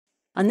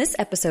On this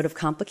episode of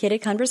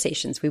Complicated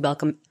Conversations, we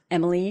welcome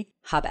Emily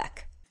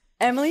Habeck.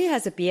 Emily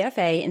has a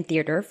BFA in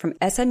theater from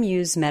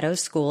SMU's Meadows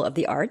School of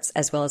the Arts,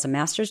 as well as a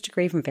master's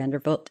degree from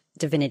Vanderbilt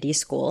Divinity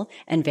School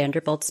and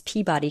Vanderbilt's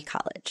Peabody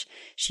College.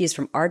 She is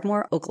from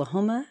Ardmore,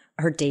 Oklahoma.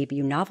 Her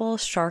debut novel,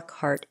 Shark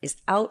Heart, is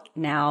out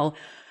now,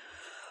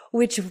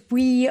 which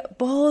we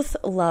both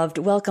loved.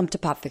 Welcome to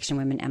Pop Fiction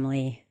Women,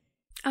 Emily.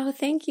 Oh,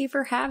 thank you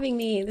for having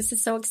me. This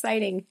is so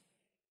exciting.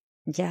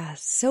 Yeah.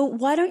 So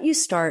why don't you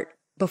start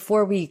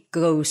before we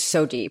go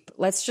so deep?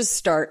 Let's just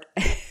start.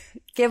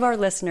 Give our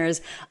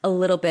listeners a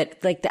little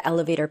bit like the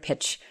elevator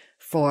pitch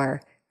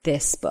for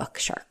this book,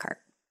 Shark Heart.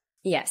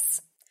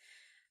 Yes.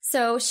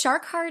 So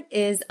Shark Heart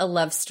is a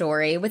love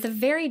story with a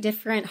very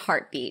different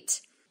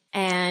heartbeat.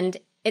 And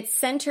it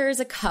centers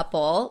a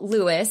couple,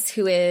 Lewis,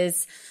 who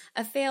is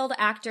a failed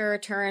actor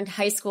turned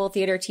high school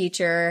theater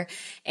teacher,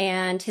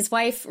 and his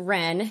wife,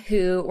 Ren,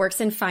 who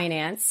works in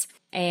finance.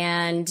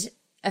 And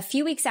a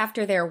few weeks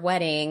after their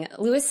wedding,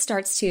 Lewis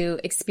starts to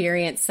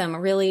experience some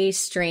really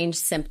strange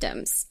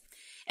symptoms.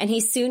 And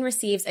he soon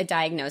receives a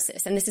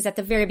diagnosis. And this is at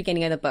the very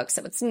beginning of the book,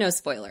 so it's no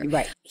spoiler.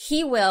 Right.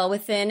 He will,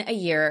 within a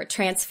year,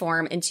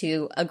 transform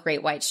into a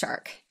great white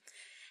shark.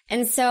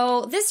 And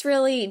so this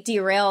really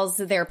derails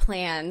their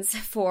plans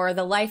for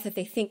the life that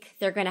they think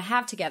they're going to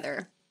have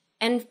together.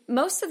 And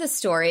most of the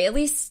story, at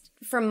least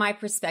from my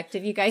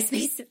perspective, you guys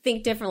may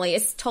think differently,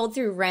 is told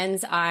through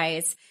Ren's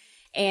eyes.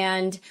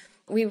 And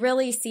we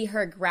really see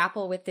her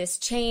grapple with this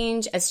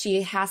change as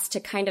she has to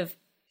kind of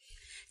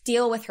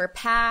deal with her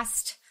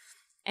past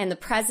and the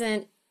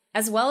present,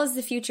 as well as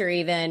the future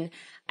even,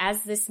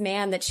 as this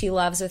man that she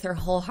loves with her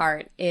whole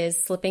heart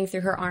is slipping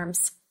through her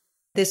arms.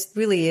 This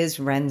really is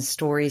Ren's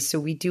story, so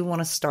we do want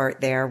to start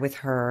there with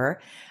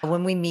her.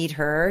 When we meet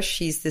her,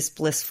 she's this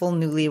blissful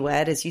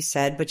newlywed, as you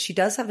said, but she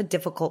does have a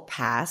difficult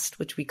past,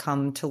 which we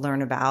come to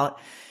learn about.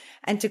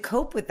 And to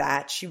cope with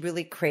that, she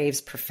really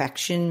craves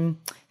perfection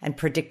and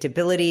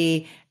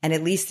predictability and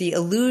at least the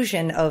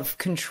illusion of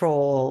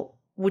control,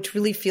 which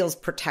really feels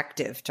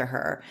protective to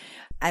her.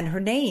 And her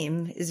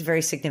name is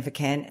very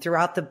significant.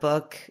 Throughout the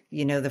book,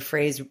 you know, the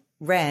phrase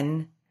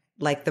Ren,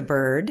 like the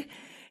bird,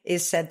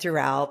 is said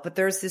throughout. But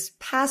there's this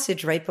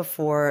passage right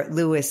before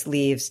Lewis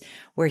leaves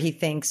where he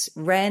thinks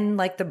Ren,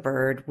 like the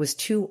bird, was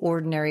too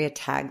ordinary a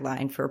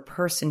tagline for a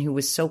person who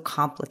was so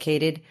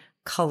complicated,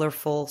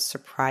 colorful,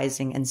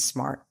 surprising, and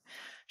smart.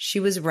 She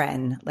was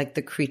Ren, like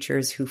the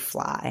creatures who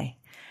fly.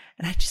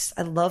 And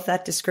I love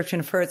that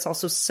description of her. It's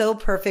also so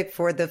perfect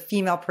for the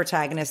female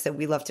protagonist that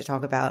we love to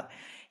talk about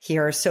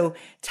here. So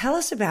tell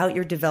us about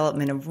your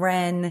development of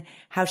Ren,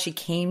 how she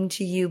came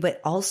to you, but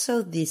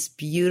also this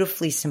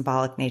beautifully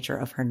symbolic nature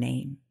of her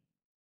name.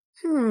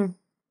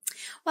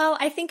 Well,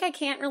 I think I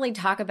can't really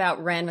talk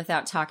about Ren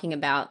without talking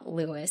about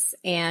Lewis.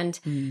 And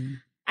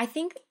I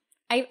think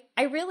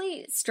I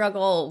really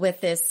struggle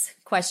with this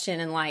question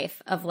in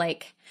life of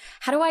like,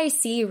 how do I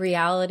see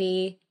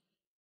reality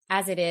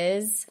as it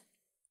is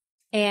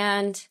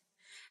and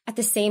at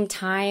the same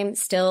time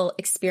still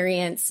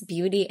experience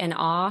beauty and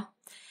awe?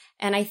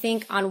 And I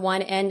think on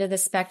one end of the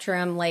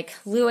spectrum, like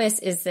Lewis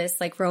is this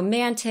like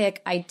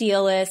romantic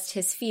idealist.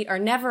 His feet are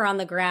never on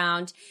the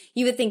ground.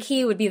 You would think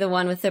he would be the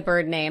one with the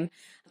bird name.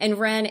 And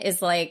Ren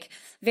is like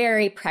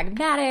very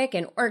pragmatic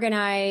and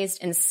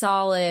organized and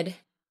solid.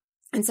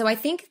 And so I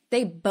think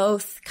they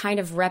both kind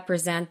of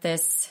represent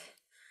this,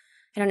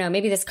 I don't know,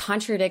 maybe this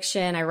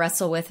contradiction I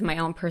wrestle with in my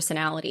own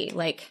personality.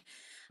 Like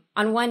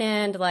on one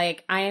end,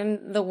 like I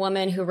am the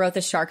woman who wrote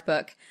the shark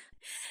book.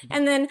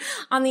 And then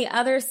on the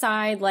other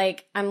side,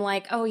 like, I'm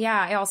like, oh yeah,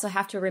 I also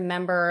have to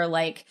remember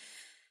like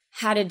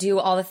how to do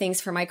all the things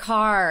for my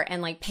car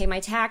and like pay my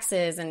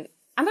taxes. And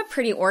I'm a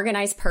pretty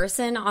organized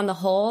person on the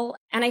whole.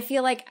 And I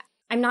feel like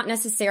I'm not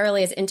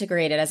necessarily as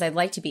integrated as I'd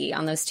like to be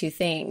on those two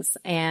things.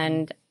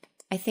 And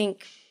I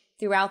think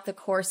throughout the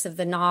course of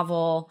the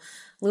novel,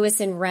 Lewis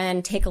and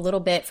Ren take a little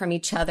bit from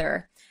each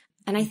other.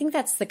 And I think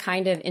that's the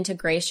kind of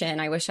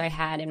integration I wish I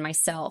had in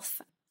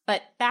myself.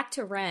 But back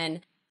to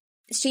Ren.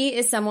 She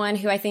is someone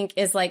who I think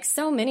is like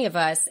so many of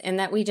us in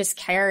that we just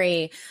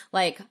carry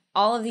like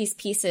all of these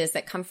pieces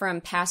that come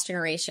from past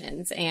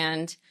generations.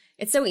 And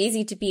it's so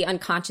easy to be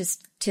unconscious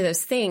to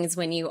those things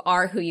when you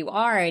are who you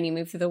are and you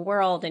move through the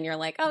world and you're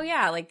like, oh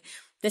yeah, like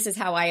this is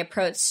how I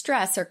approach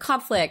stress or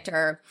conflict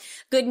or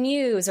good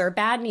news or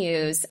bad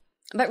news.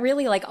 But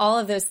really like all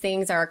of those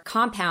things are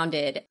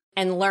compounded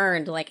and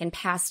learned like and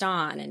passed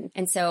on.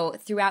 And so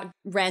throughout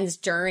Ren's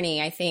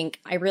journey, I think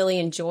I really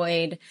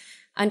enjoyed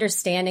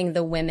understanding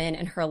the women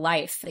in her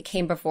life that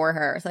came before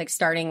her, like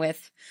starting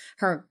with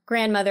her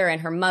grandmother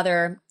and her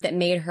mother that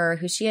made her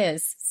who she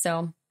is.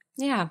 So,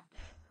 yeah.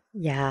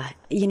 Yeah.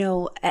 You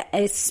know,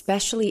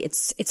 especially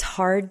it's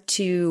hard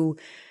to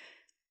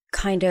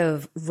kind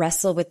of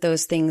wrestle with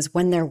those things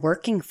when they're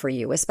working for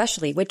you,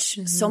 especially, which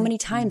so many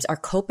times our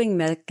coping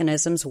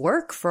mechanisms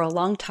work for a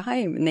long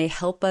time and they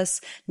help us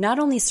not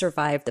only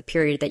survive the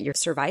period that you're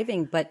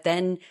surviving, but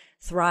then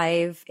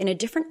thrive in a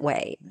different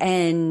way.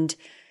 And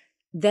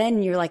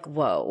then you're like,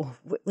 whoa,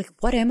 like,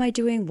 what am I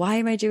doing? Why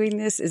am I doing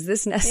this? Is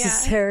this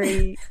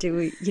necessary? Do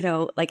we,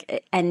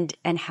 like, and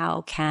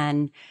how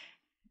can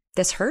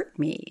this hurt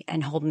me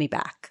and hold me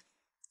back?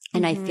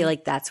 And I feel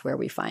like that's where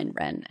we find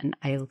Ren. And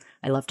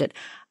I loved it.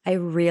 I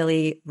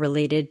really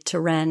related to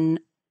Ren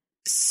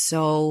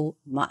so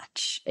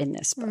much in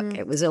this book.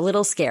 It was a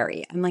little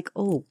scary. I'm like,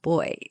 oh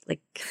boy,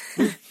 like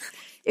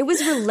it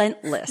was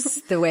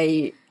relentless the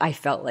way I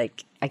felt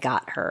like I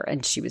got her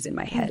and she was in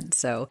my head.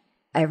 So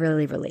I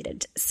really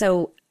related.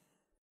 So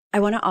I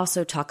want to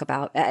also talk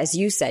about, as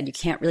you said, you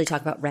can't really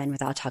talk about Ren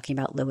without talking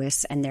about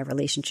Lewis and their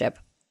relationship.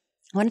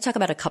 I want to talk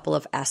about a couple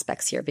of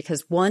aspects here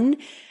because one,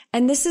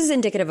 and this is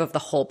indicative of the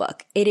whole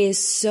book, it is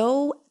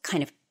so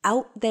kind of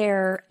out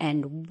there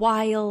and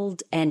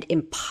wild and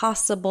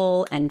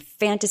impossible and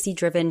fantasy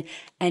driven.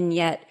 And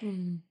yet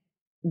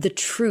the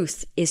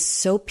truth is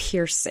so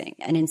piercing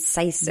and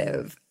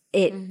incisive.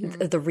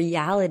 The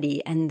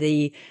reality and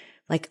the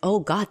like, oh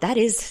God,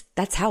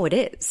 that's how it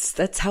is.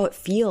 That's how it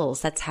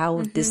feels. That's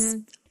how this,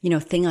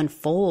 thing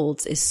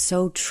unfolds is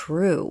so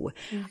true.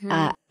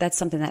 That's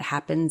something that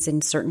happens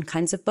in certain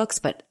kinds of books,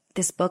 but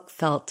this book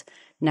felt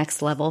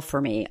next level for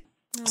me.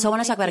 So I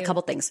want to talk about a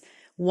couple things.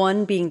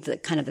 One being the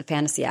kind of the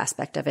fantasy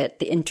aspect of it,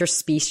 the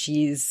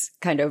interspecies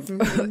kind of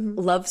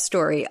love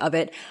story of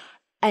it.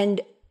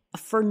 And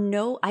for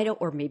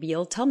maybe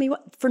you'll tell me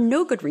what, for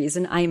no good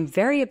reason, I am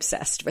very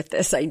obsessed with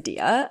this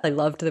idea. I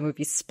loved the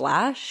movie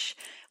Splash,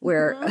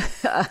 where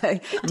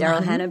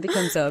Daryl Hannah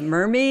becomes a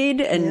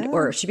mermaid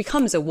or she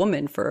becomes a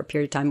woman for a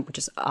period of time, which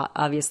is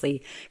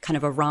obviously kind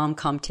of a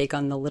rom-com take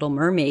on The Little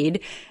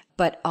Mermaid,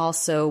 but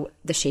also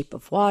The Shape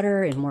of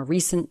Water in more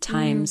recent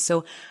times.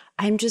 So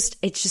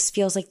it just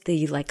feels like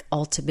the like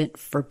ultimate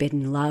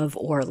forbidden love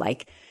or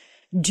like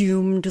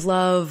doomed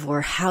love,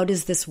 or how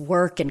does this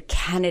work and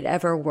can it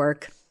ever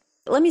work?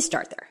 Let me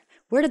start there.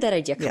 Where did that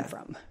idea come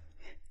from?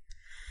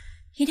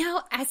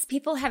 As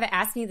people have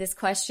asked me this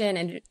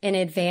question in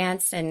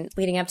advance and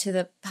leading up to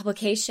the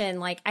publication,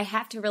 like I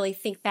have to really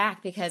think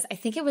back because I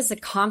think it was a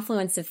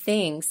confluence of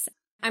things.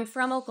 I'm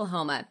from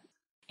Oklahoma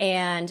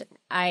and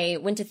I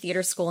went to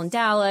theater school in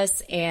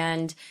Dallas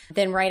and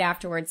then right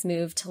afterwards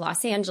moved to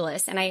Los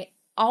Angeles. And I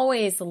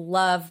always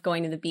love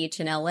going to the beach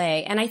in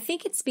LA. And I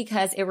think it's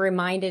because it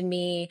reminded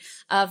me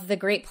of the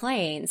Great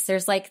Plains.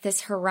 There's like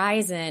this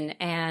horizon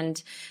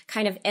and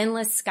kind of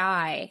endless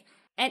sky.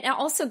 And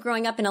also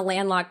growing up in a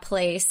landlocked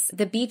place,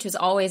 the beach was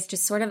always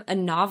just sort of a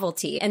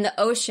novelty. And the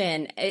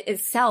ocean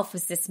itself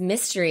was this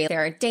mystery.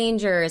 There are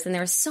dangers and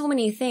there are so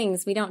many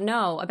things we don't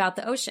know about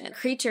the ocean.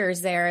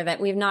 Creatures there that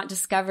we've not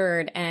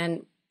discovered.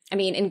 And I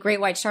mean, in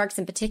great white sharks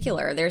in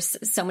particular, there's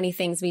so many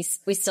things we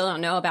still don't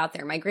know about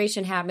their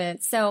migration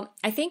habits. So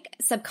I think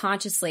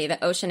subconsciously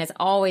the ocean has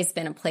always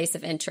been a place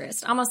of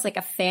interest, almost like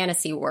a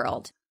fantasy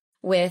world,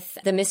 with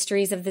the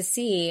mysteries of the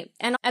sea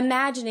and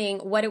imagining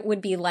what it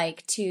would be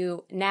like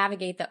to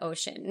navigate the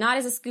ocean, not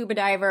as a scuba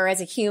diver,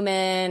 as a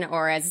human,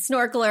 or as a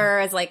snorkeler,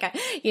 as like,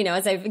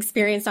 as I've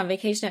experienced on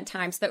vacation at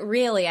times, but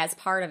really as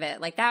part of it.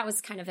 Like that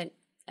was kind of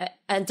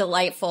a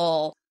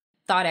delightful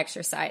thought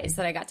exercise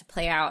that I got to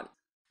play out.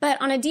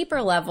 But on a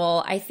deeper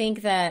level, I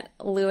think that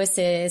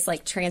Lewis's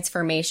like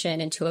transformation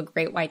into a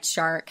great white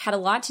shark had a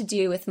lot to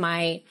do with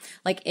my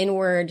like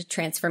inward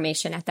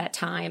transformation at that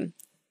time.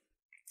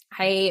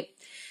 I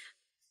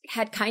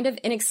had kind of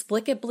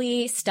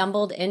inexplicably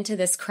stumbled into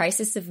this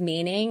crisis of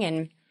meaning.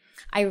 And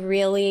I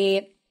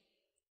really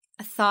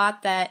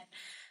thought that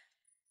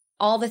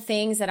all the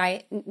things that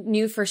I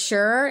knew for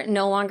sure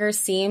no longer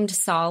seemed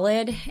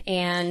solid.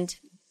 And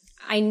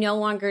I no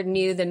longer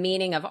knew the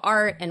meaning of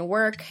art and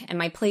work and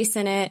my place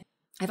in it.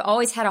 I've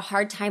always had a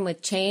hard time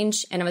with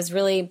change. And I was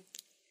really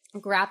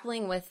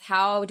grappling with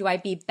how do I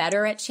be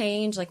better at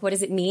change? Like, what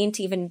does it mean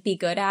to even be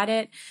good at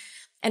it?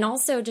 And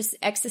also just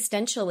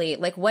existentially,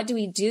 like, what do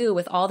we do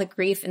with all the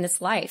grief in this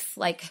life?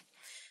 Like,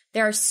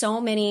 there are so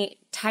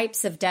many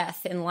types of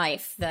death in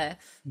life,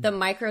 the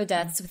micro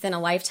deaths within a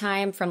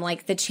lifetime, from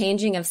like the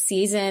changing of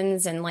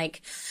seasons and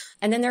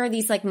then there are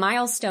these like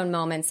milestone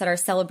moments that are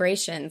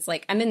celebrations.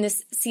 Like I'm in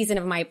this season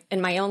of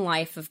my own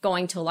life of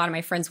going to a lot of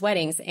my friends'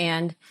 weddings,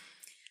 and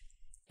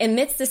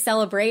amidst the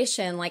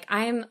celebration, like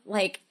I'm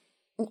like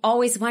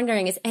always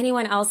wondering, is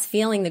anyone else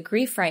feeling the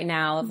grief right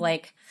now of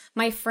like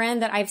my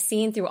friend that I've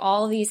seen through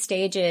all of these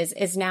stages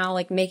is now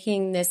like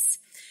making this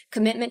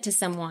commitment to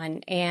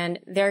someone and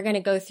they're going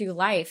to go through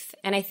life.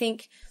 And I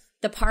think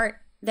the part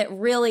that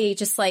really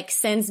just like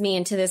sends me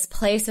into this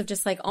place of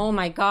just like, oh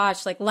my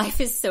gosh, like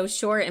life is so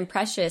short and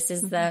precious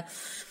is the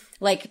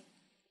like,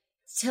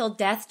 till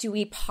death do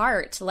we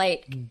part.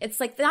 Like, it's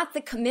like not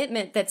the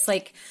commitment that's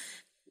like,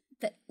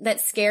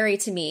 that's scary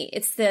to me.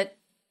 It's the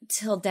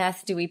till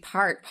death do we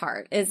part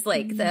is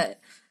like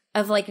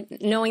of like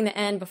knowing the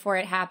end before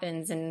it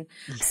happens. And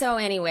so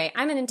anyway,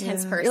 I'm an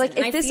intense person. You're like,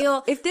 if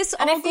this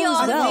all goes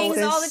well, things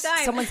all the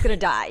time. Someone's going to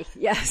die.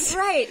 Yes.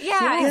 Right.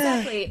 Yeah,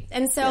 exactly.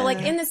 And so like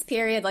in this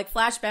period, like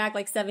flashback,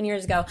 like 7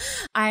 years ago,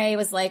 I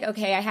was like,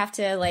 okay, I have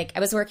to like,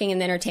 I was working in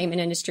the entertainment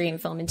industry and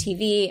film and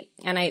TV.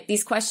 And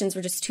these questions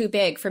were just too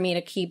big for me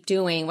to keep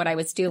doing what I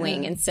was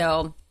doing. And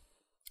so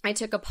I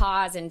took a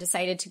pause and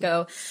decided to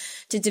go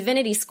to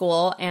divinity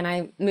school, and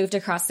I moved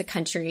across the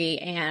country.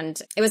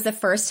 And it was the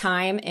first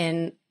time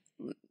in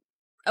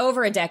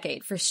over a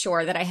decade for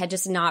sure that I had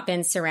just not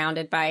been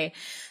surrounded by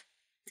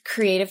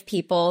creative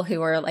people who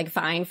were like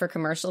vying for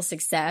commercial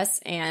success.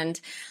 And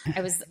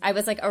I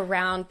was like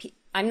around,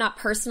 I'm not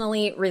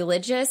personally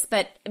religious,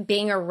 but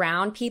being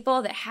around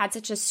people that had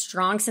such a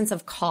strong sense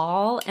of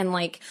call and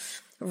like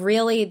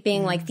really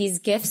being like, these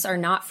gifts are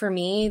not for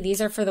me. These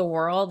are for the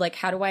world. Like,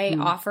 how do I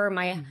offer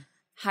my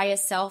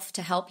highest self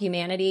to help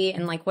humanity?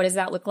 And like, what does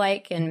that look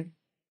like? And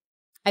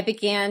I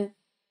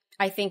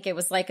think it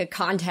was like a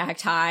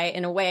contact high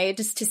in a way,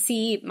 just to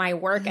see my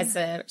work as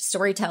a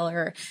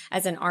storyteller,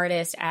 as an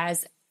artist,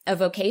 as a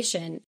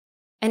vocation.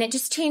 And it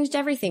just changed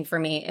everything for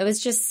me. It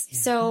was just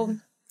so,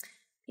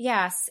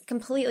 yes,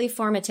 completely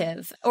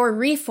formative, or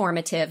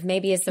reformative,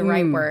 maybe is the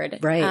right word.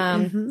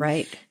 Right.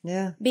 Right.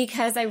 Yeah.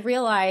 Because I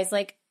realized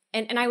like,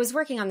 and I was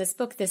working on this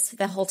book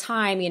the whole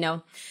time, you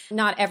know,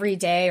 not every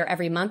day or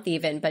every month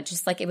even, but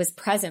just like it was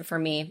present for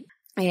me.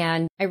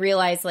 And I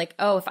realized like,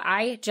 oh, if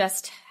I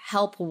just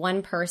help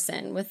one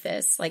person with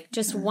this, like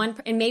just one,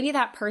 and maybe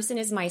that person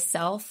is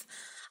myself,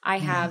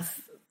 I've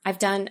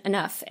done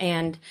enough.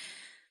 And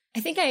I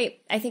think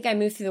I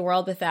move through the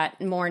world with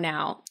that more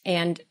now.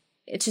 And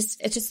it's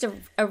just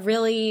a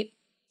really,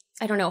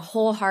 I don't know,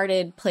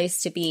 wholehearted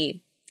place to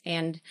be.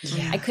 And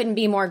I couldn't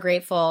be more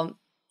grateful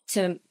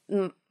to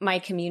my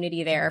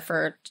community there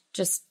for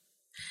just,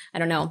 I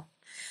don't know,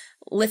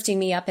 lifting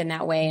me up in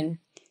that way and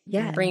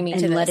bring me to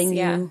this. Letting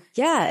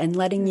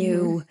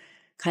you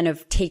kind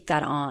of take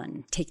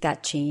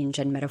that change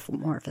and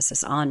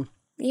metamorphosis on.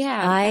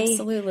 Yeah,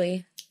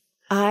 absolutely.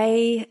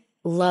 I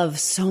love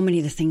so many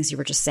of the things you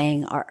were just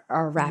saying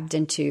are wrapped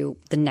into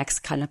the next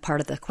kind of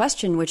part of the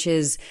question, which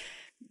is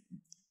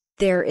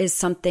there is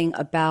something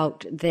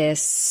about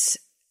this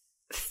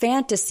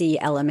fantasy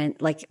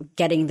element, like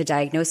getting the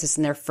diagnosis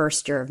in their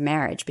first year of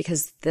marriage,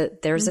 because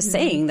there's a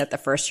saying that the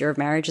first year of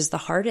marriage is the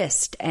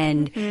hardest.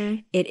 And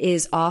it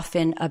is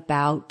often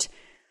about,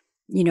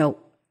 you know,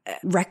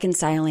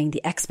 reconciling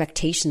the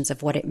expectations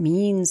of what it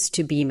means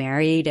to be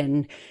married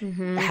and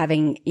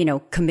having, you know,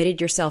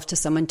 committed yourself to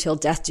someone till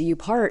death do you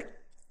part,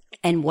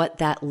 and what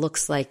that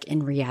looks like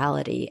in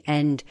reality.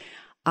 And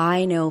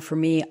I know for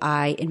me,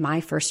 in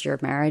my first year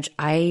of marriage,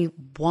 I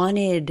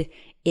wanted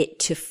it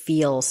to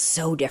feel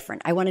so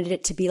different. I wanted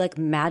it to be like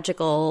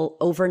magical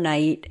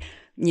overnight,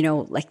 you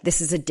know, like this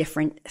is a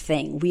different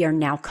thing. We are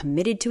now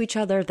committed to each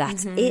other.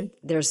 That's it.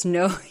 There's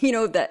no, you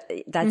know,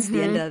 that's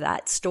the end of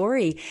that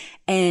story.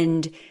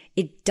 And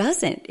it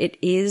doesn't. It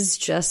is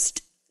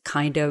just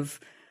kind of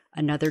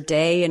another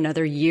day,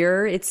 another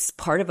year. It's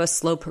part of a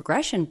slow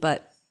progression,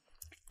 but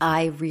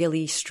I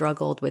really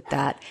struggled with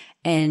that.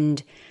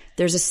 And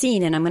there's a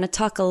scene, and I'm going to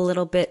talk a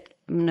little bit,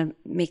 I'm going to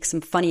make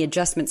some funny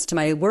adjustments to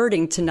my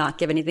wording to not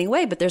give anything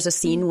away, but there's a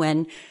scene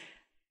when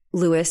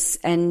Lewis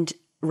and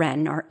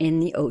Ren are in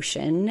the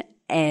ocean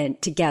and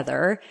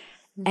together,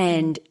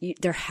 and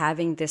they're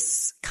having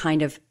this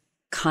kind of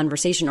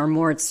conversation, or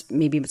more, it's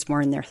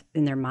more in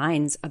their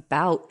minds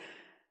about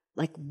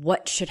like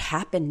what should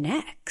happen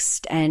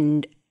next.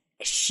 And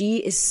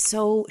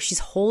she's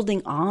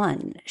holding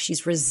on,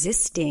 she's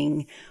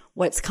resisting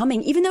what's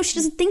coming, even though she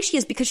doesn't think she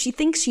is, because she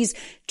thinks she's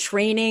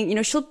training, you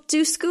know, she'll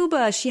do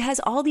scuba. She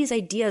has all these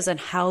ideas on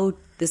how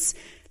this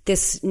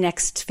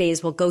next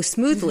phase will go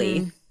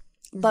smoothly.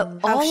 But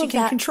how all she of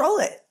can that, control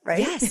it, right?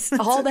 Yes.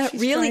 All that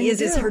really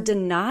is her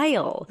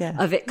denial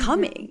of it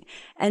coming.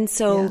 And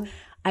so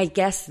I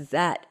guess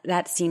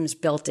that seems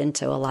built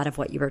into a lot of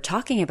what you were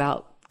talking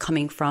about,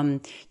 coming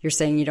from, you're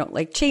saying you don't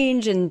like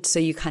change. And so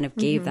you kind of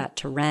gave that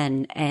to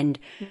Ren. And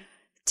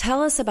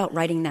tell us about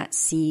writing that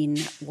scene.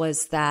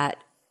 Was that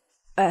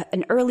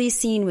an early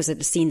scene? Was it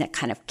a scene that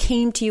kind of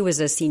came to you? Was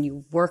it a scene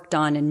you worked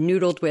on and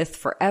noodled with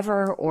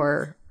forever?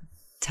 Or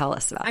tell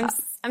us about that.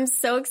 I'm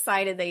so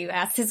excited that you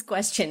asked this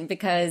question,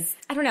 because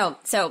I don't know.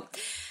 So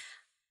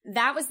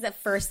that was the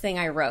first thing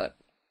I wrote.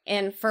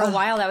 And for a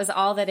while, that was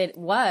all that it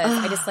was.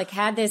 I just like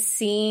had this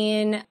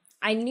scene.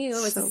 I knew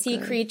it was a sea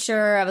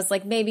creature. I was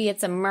like, maybe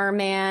it's a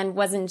merman.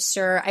 Wasn't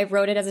sure. I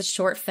wrote it as a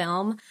short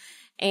film.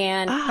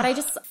 But I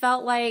just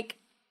felt like,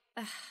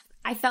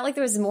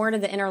 there was more to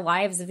the inner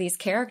lives of these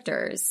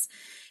characters.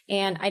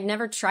 And I'd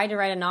never tried to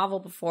write a novel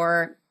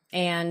before.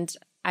 And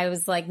I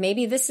was like,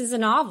 maybe this is a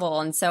novel.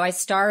 And so I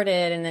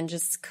started and then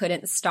just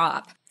couldn't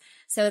stop.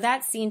 So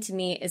that scene to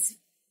me is,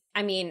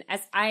 I mean, as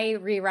I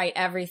rewrite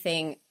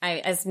everything,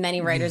 as many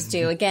writers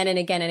do again and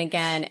again and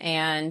again.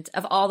 And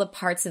of all the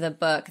parts of the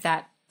book,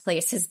 that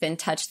place has been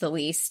touched the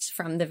least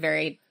from the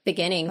very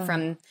beginning,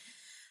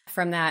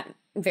 from that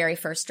very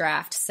first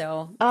draft.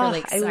 So really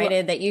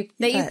excited that you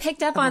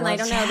picked up on, I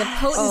don't know, the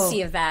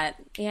potency of that.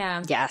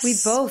 Yeah. Yes. We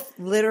both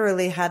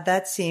literally had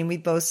that scene. We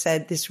both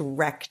said this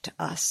wrecked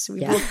us. We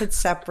both put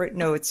separate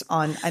notes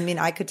on. I mean,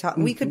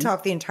 we could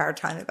talk the entire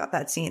time about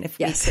that scene if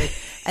we could.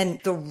 And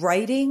the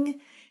writing,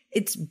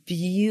 it's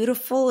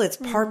beautiful. It's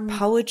part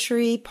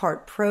poetry,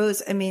 part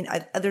prose. I mean,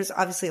 there's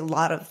obviously a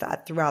lot of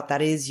that throughout.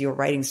 That is your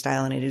writing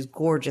style and it is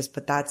gorgeous.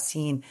 But that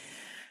scene,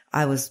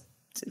 I was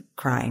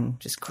crying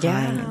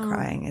and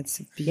crying. It's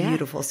a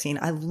beautiful scene.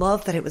 I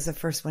love that it was the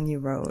first one you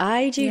wrote.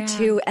 I do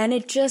too. And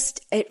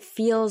it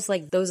feels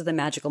like those are the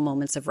magical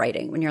moments of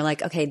writing when you're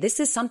like, okay, this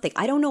is something.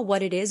 I don't know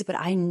what it is, but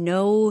I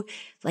know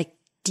like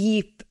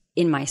deep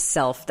in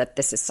myself that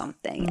this is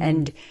something.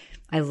 And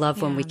I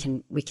love when we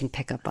can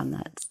pick up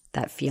on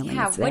that feeling.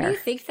 Yeah. What do you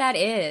think that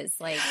is?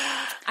 Like,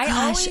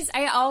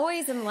 I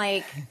always am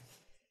like,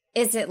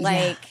 is it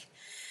like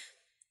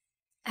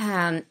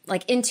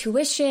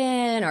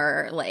intuition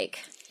or like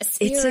a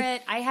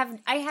spirit? I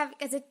have,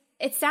 because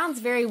it sounds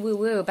very woo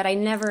woo, but I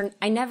never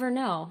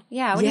know.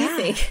 Yeah. What do you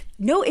think?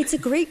 No, it's a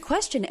great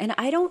question. And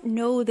I don't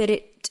know that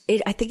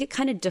I think it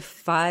kind of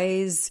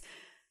defies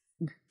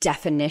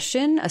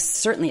definition,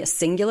 certainly a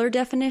singular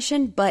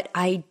definition, but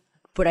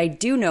what I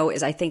do know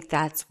is I think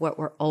that's what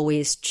we're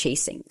always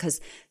chasing, because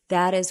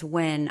that is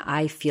when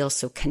I feel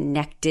so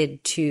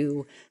connected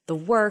to the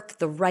work,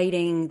 the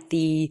writing,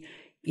 the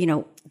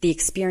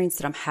experience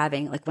that I'm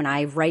having. Like when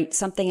I write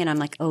something and I'm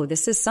like, oh,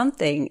 this is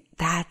something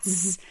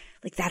that's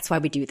like, that's why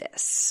we do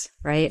this.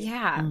 Right.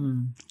 Yeah.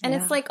 And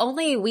it's like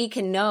only we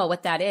can know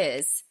what that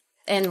is.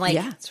 And like,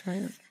 that's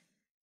right.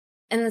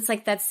 And it's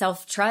like that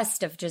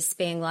self-trust of just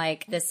being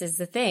like, this is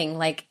the thing.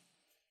 Like,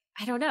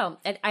 I don't know.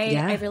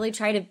 I really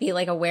try to be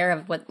like aware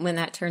of when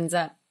that turns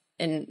up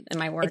in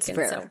my work. It's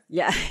rare.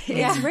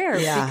 It's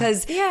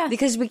rare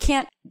because we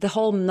can't, the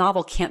whole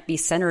novel can't be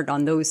centered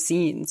on those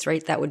scenes,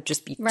 right? That would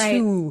just be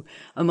too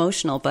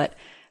emotional. But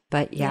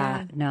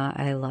no,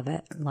 I love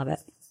it. Love it.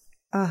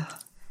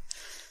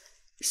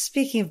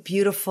 Speaking of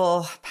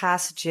beautiful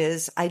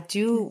passages,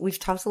 we've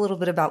talked a little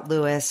bit about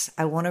Lewis.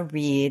 I want to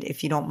read,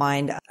 if you don't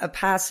mind, a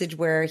passage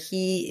where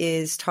he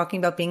is talking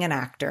about being an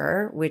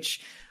actor,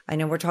 which I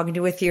know we're talking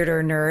to a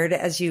theater nerd,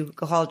 as you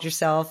called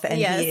yourself, and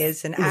he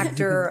is an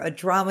actor, a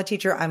drama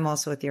teacher. I'm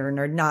also a theater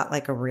nerd, not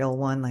like a real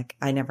one. Like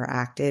I never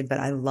acted, but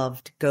I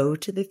love to go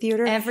to the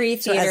theater. Every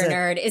theater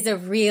nerd is a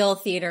real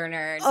theater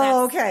nerd.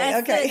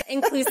 That's the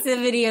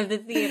inclusivity of the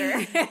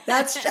theater.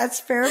 That's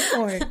fair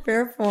point.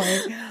 Fair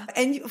point.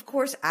 And of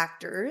course,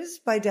 actors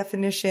by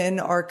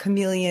definition are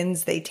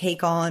chameleons. They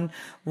take on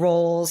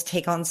roles,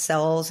 take on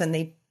selves, and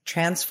they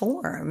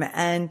transform.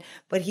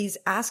 But he's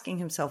asking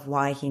himself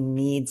why he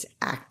needs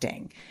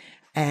acting.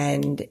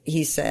 And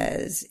he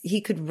says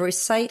he could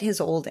recite his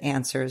old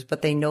answers,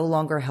 but they no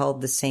longer held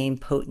the same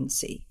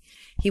potency.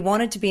 He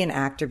wanted to be an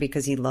actor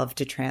because he loved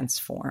to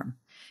transform.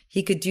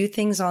 He could do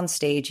things on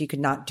stage he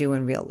could not do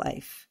in real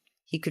life.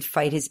 He could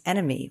fight his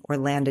enemy or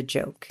land a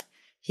joke.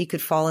 He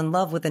could fall in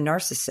love with a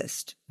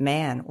narcissist,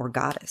 man or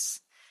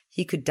goddess.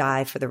 He could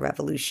die for the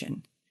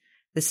revolution.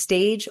 The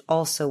stage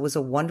also was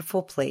a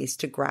wonderful place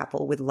to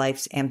grapple with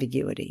life's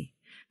ambiguity.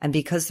 And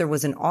because there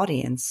was an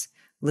audience,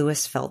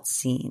 Lewis felt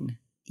seen,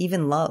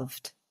 even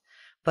loved.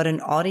 But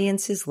an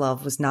audience's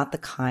love was not the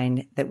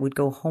kind that would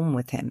go home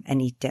with him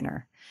and eat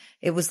dinner.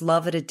 It was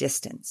love at a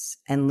distance,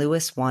 and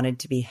Lewis wanted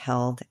to be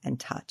held and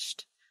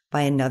touched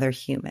by another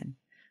human,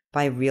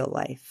 by real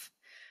life.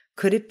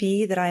 Could it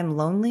be that I am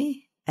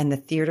lonely and the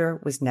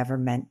theater was never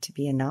meant to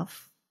be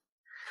enough?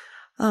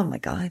 Oh my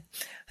God.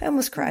 I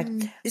almost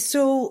cried.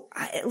 So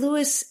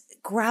Lewis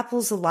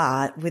grapples a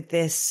lot with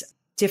this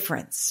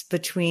difference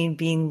between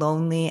being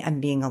lonely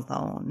and being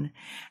alone.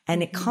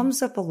 And it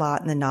comes up a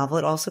lot in the novel.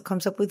 It also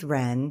comes up with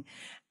Ren.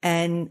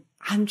 And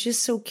I'm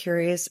just so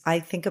curious. I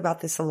think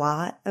about this a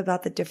lot,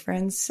 about the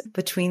difference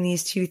between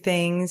these two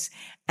things.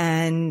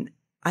 And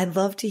I'd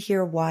love to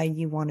hear why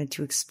you wanted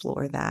to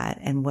explore that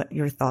and what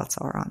your thoughts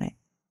are on it.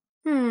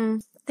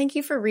 Thank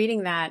you for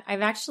reading that.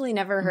 I've actually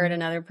never heard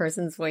another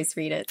person's voice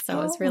read it. So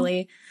it was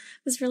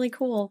really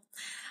cool.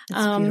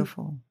 It's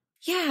beautiful.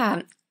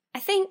 Yeah. I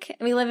think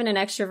we live in an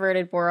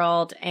extroverted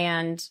world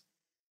and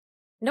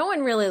no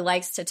one really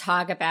likes to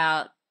talk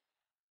about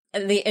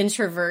the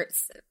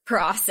introvert's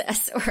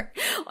process, or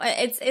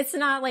it's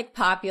not like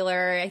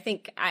popular. I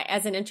think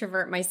as an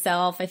introvert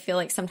myself, I feel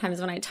like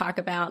sometimes when I talk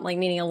about like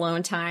needing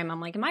alone time,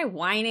 I'm like, am I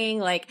whining?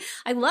 Like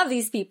I love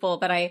these people,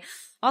 but I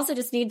also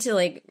just need to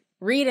like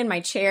read in my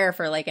chair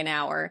for like an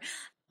hour.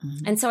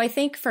 And so I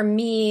think for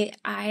me,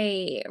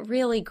 I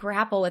really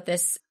grapple with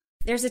this.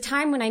 There's a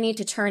time when I need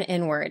to turn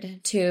inward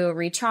to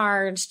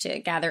recharge, to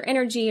gather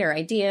energy or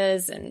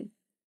ideas. And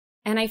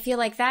I feel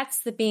like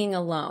that's the being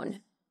alone.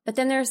 But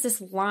then there's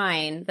this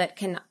line that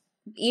can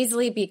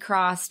easily be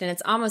crossed and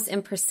it's almost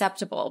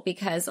imperceptible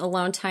because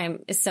alone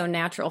time is so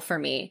natural for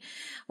me,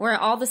 where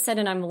all of a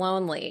sudden I'm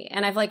lonely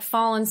and I've like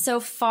fallen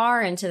so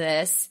far into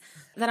this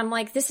that I'm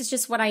like, this is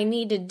just what I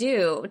need to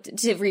do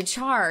to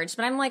recharge.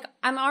 But I'm like,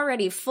 I'm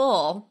already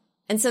full.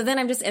 And so then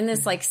I'm just in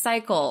this like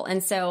cycle.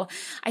 And so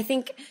I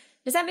think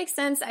Does that make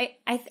sense? I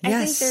think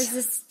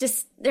Yes.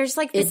 there's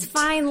like this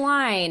fine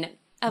line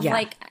of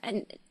like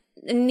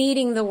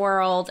needing the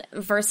world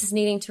versus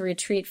needing to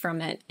retreat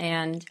from it.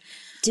 And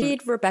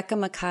did Rebecca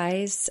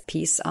Mackay's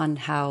piece on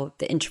how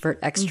the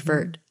introvert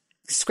extrovert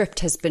script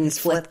has been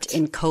flipped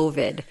in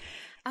COVID.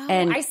 Oh,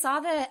 and I saw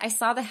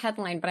the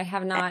headline, but I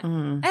have not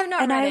read it.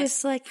 And I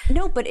was like,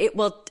 no, but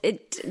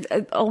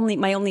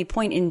my only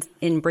point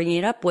in bringing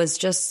it up was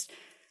just,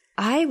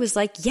 I was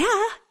like,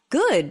 yeah,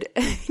 good.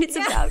 It's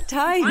about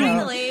time.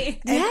 Finally.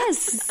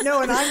 Yes.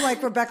 No, and I'm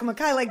like Rebecca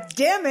Mackay, like,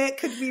 damn it,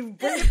 could we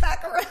bring it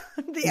back around?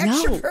 The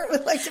extrovert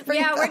would like to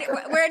bring it back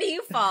around. Where do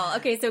you fall?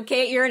 Okay, so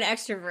Kate, you're an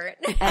extrovert.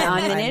 And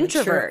I'm an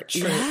introvert.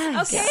 True.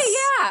 Yes. Okay,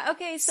 yeah.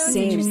 Okay, so it's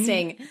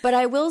interesting. But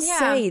I will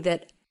say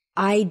that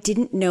I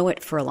didn't know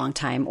it for a long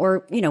time,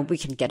 or, we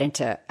can get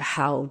into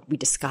how we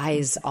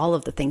disguise all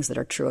of the things that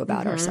are true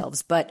about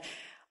ourselves, but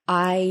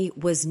I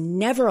was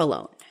never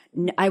alone.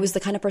 I was the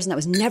kind of person that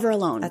was never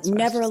alone,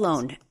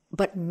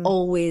 but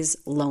always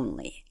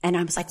lonely. And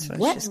I was like,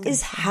 what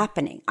is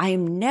happening? I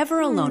am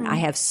never alone. I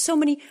have so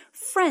many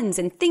friends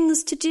and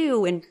things to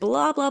do and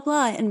blah, blah,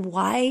 blah. And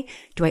why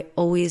do I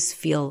always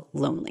feel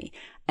lonely?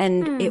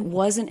 And it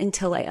wasn't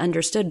until I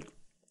understood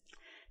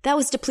that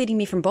was depleting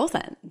me from both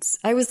ends.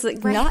 I was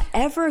like not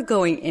ever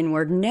going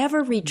inward,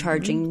 never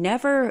recharging,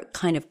 never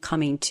kind of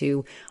coming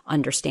to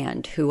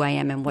understand who I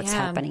am and what's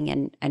happening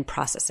and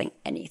processing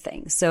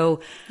anything. So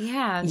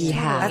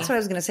that's what I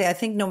was going to say. I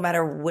think no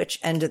matter which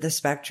end of the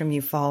spectrum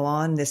you fall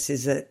on, this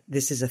is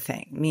a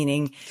thing,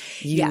 meaning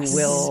you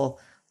will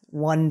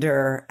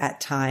wonder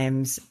at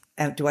times,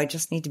 do I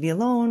just need to be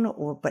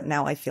alone? But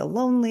now I feel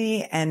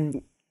lonely.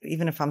 And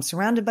even if I'm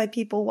surrounded by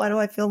people, why do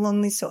I feel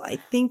lonely? So I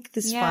think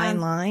this fine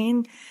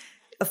line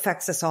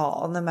affects us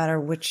all, no matter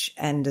which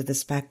end of the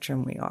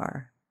spectrum we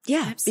are.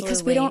 Yeah, absolutely.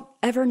 Because we don't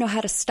ever know how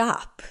to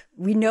stop.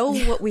 We know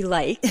what we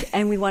like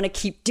and we want to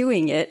keep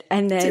doing it.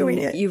 And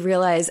then you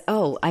realize,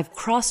 oh, I've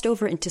crossed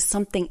over into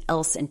something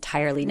else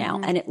entirely now.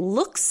 And it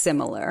looks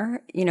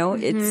similar,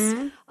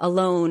 it's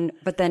alone,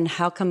 but then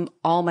how come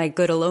all my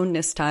good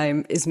aloneness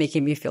time is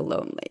making me feel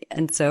lonely?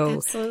 And so,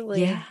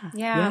 absolutely.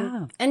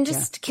 Yeah. And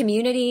just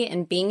community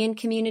and being in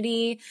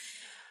community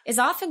is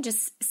often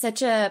just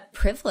such a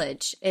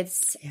privilege.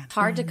 It's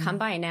hard to come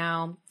by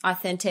now,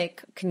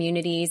 authentic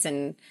communities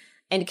and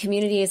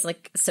community is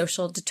like a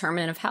social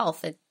determinant of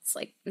health. It's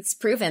like, it's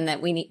proven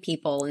that we need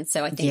people. And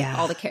so I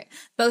think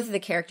both of the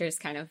characters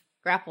kind of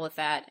grapple with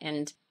that.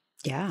 And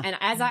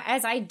as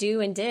I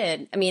do and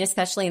did, I mean,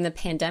 especially in the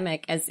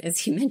pandemic,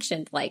 as you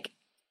mentioned, like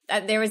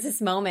there was this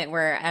moment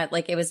where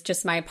it was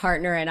just my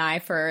partner and I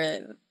for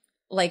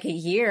like a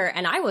year,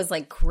 and I was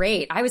like,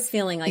 great. I was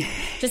feeling like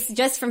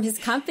just from his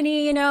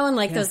company, and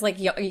like those like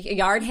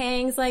yard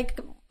hangs, like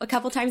a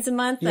couple times a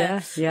month. I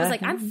was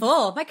like, I'm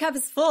full. My cup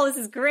is full. This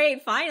is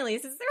great. Finally,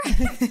 this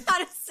is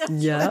not a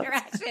social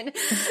interaction.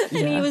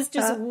 And he was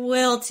just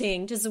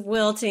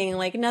wilting,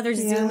 like another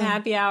Zoom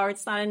happy hour.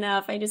 It's not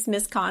enough. I just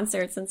miss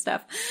concerts and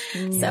stuff.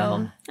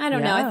 So I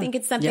don't know. I think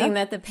it's something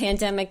that the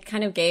pandemic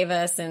kind of gave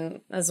us, and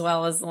as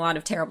well as a lot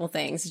of terrible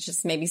things. It's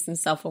just maybe some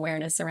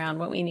self-awareness around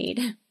what we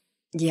need.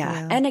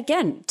 Yeah. And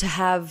again, to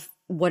have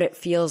what it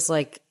feels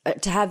like,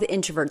 to have the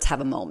introverts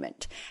have a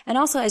moment. And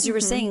also, as you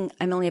were saying,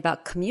 Emily,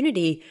 about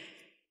community,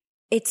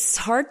 it's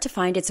hard to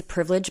find. It's a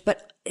privilege,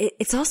 but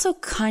it's also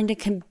kind of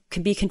can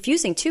be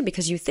confusing too,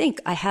 because you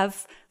think I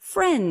have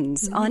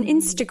friends on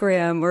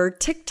Instagram or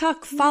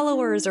TikTok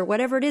followers or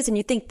whatever it is. And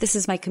you think this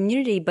is my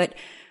community, but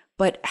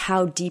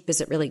how deep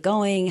is it really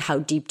going? How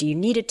deep do you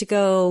need it to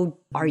go?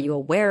 Are you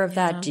aware of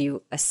that? Do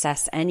you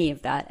assess any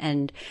of that?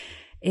 And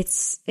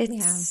it's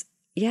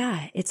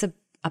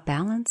a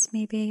balance,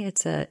 maybe.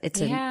 It's an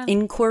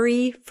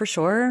inquiry for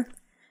sure.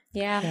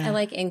 Yeah, I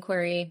like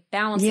inquiry.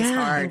 Balance is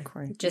hard. I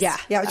was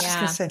just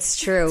going to say. It's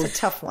true. It's a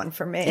tough one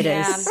for me. It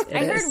is.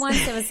 I heard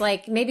once it was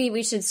like, maybe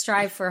we should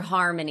strive for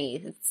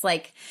harmony. It's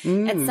like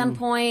at some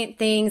point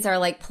things are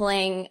like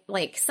playing,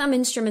 like some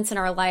instruments in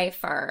our life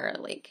are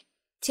like,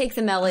 take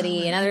the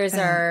melody and others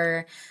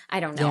are, I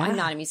don't know. I'm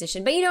not a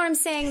musician, but you know what I'm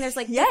saying? There's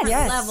like different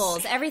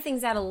levels.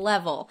 Everything's at a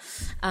level.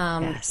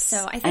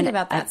 So I think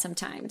about that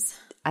sometimes.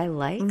 I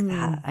like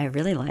that. I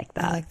really like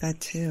that. I like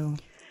that too.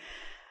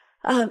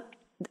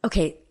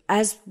 Okay.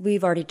 As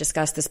we've already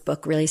discussed, this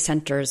book really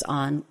centers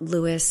on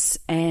Lewis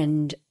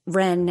and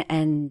Ren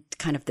and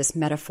kind of this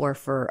metaphor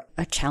for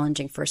a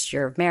challenging first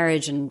year of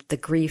marriage and the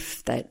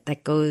grief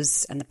that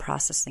goes and the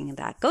processing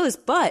that goes.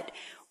 But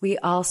we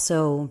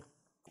also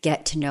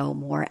get to know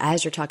more,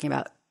 as you're talking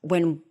about,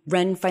 when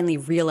Ren finally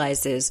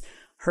realizes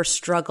her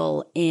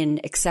struggle in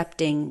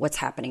accepting what's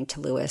happening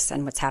to Lewis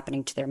and what's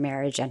happening to their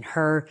marriage, and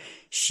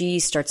she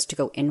starts to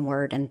go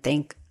inward and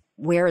think,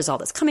 where is all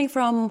this coming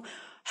from?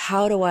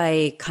 How do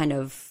I kind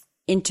of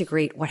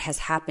integrate what has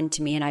happened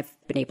to me and I've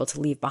been able to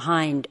leave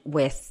behind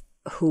with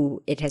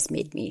who it has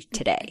made me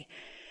today?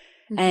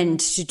 And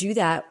to do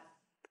that,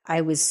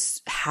 I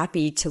was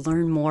happy to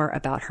learn more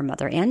about her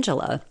mother,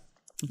 Angela.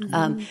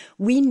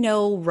 We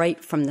know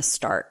right from the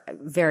start,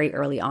 very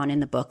early on in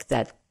the book,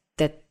 that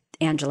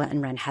Angela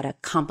and Ren had a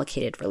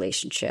complicated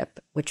relationship,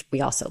 which we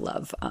also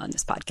love on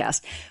this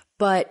podcast.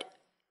 But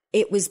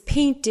it was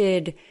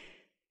painted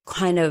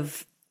kind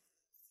of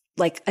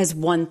like as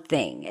one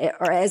thing,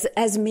 or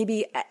as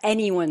maybe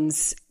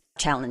anyone's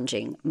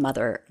challenging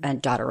mother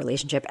and daughter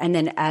relationship. And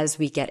then as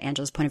we get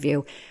Angela's point of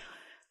view,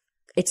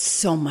 it's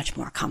so much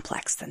more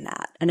complex than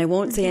that. And I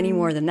won't say any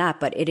more than that,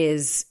 but it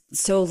is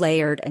so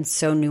layered and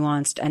so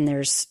nuanced, and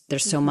there's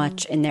so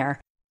much in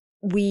there.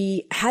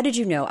 How did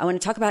you know? I want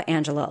to talk about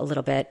Angela a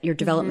little bit, your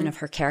development of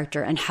her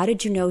character, and how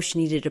did you know she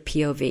needed a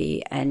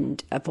POV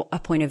and a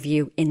point of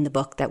view in the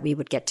book that we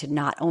would get to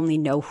not only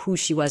know who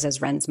she was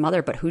as Ren's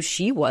mother, but who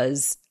she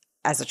was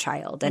as a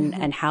child,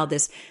 and how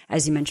this,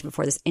 as you mentioned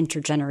before, this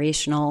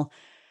intergenerational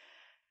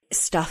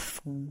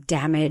stuff,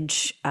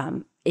 damage,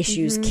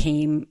 issues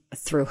came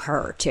through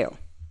her too.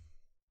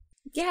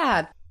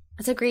 Yeah,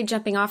 that's a great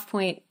jumping off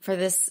point for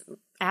this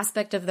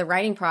aspect of the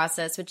writing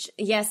process, which,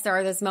 yes, there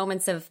are those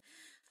moments of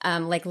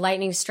like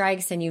lightning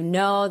strikes and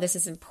this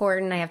is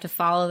important, I have to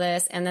follow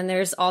this. And then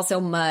there's also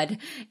mud.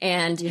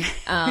 And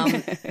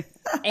and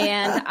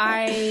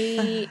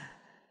I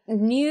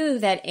knew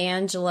that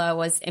Angela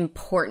was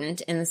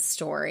important in the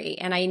story.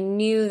 And I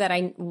knew that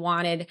I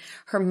wanted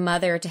her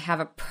mother to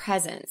have a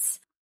presence.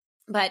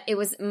 But it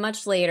was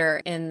much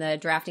later in the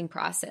drafting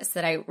process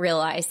that I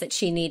realized that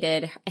she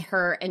needed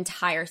her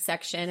entire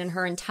section and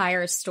her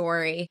entire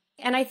story.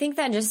 And I think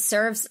that just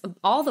serves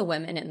all the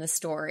women in the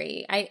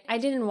story. I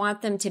didn't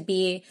want them to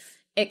be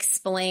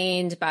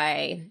explained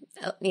by,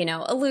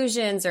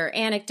 allusions or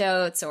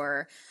anecdotes,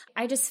 or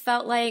I just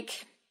felt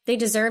like they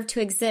deserved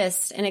to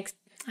exist. And it's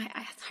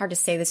hard to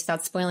say this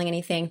without spoiling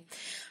anything,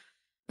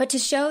 but to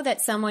show that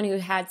someone who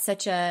had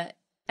such a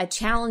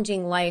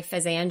challenging life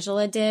as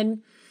Angela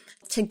did,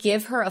 to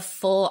give her a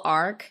full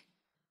arc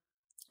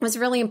was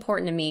really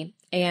important to me.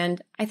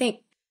 And I think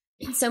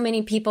so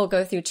many people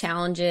go through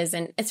challenges,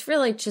 and it's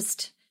really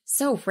just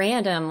so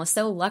random,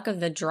 so luck of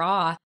the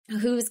draw,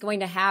 who's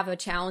going to have a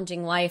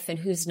challenging life and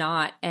who's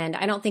not. And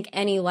I don't think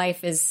any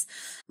life is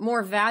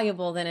more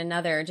valuable than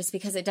another just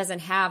because it doesn't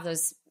have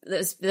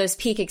those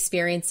peak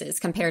experiences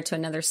compared to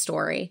another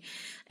story.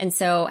 And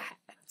so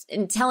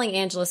in telling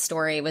Angela's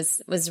story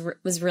was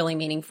really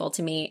meaningful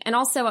to me. And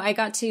also I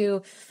got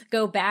to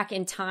go back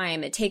in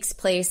time. It takes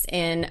place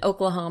in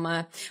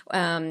Oklahoma.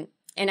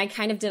 And I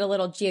kind of did a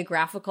little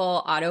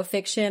geographical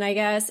autofiction, I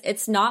guess.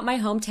 It's not my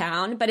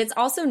hometown, but it's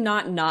also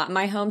not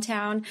my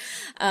hometown.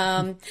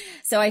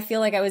 So I feel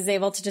like I was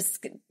able to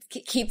just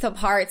keep the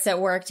parts that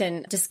worked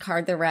and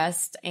discard the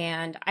rest.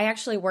 And I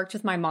actually worked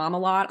with my mom a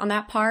lot on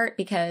that part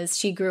because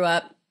she grew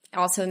up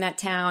also in that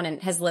town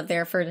and has lived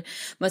there for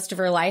most of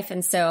her life.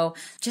 And so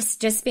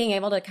just being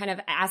able to kind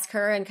of ask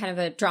her in kind of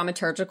a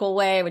dramaturgical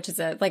way, which is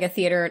like a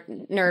theater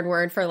nerd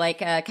word for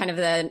like a kind of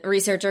the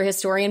researcher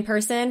historian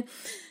person.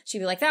 She'd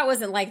be like, that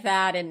wasn't like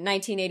that in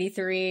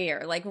 1983,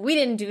 or like, we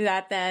didn't do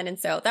that then. And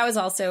so that was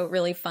also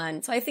really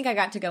fun. So I think I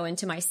got to go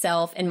into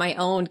myself and my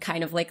own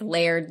kind of like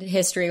layered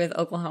history with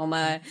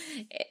Oklahoma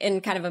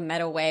in kind of a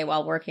meta way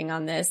while working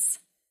on this.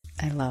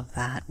 I love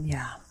that.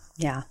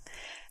 Yeah.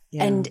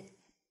 And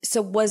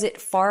so was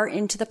it far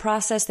into the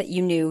process that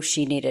you knew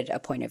she needed a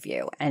point of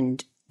view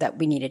and that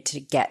we needed to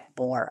get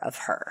more of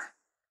her?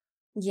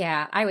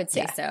 Yeah, I would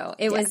say so.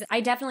 It was,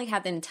 I definitely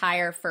had the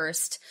entire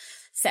first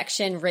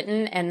section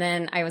written. And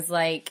then I was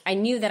like, I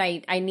knew that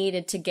I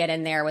needed to get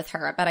in there with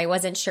her, but I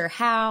wasn't sure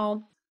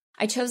how.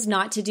 I chose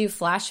not to do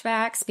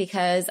flashbacks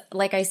because,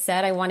 like I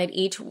said, I wanted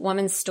each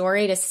woman's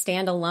story to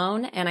stand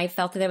alone. And I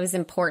felt that it was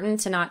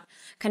important to not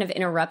kind of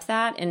interrupt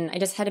that. And I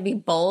just had to be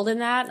bold in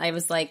that. I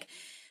was like,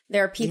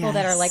 there are people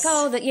that are like,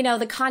 oh,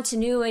 the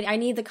continuity, I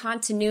need the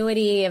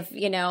continuity of,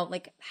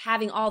 like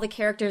having all the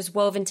characters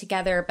woven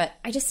together. But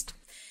I just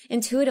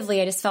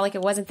intuitively felt like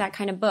it wasn't that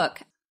kind of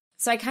book.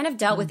 So I kind of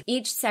dealt with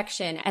each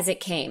section as it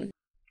came.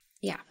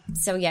 Yeah.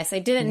 So yes, I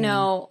didn't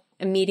know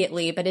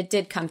immediately, but it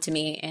did come to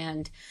me.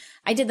 And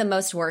I did the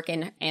most work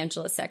in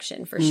Angela's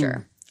section for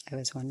sure. I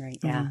was wondering.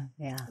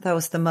 Yeah. That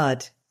was the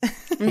mud.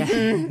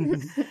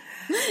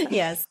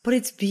 Yes. But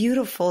it's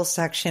beautiful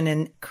section.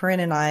 And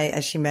Corinne and I,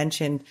 as she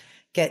mentioned,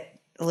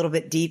 get a little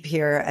bit deep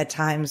here at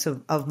times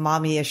of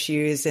mommy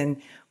issues.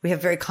 And we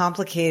have very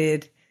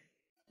complicated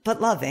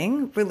but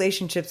loving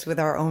relationships with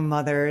our own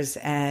mothers.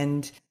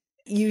 And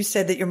you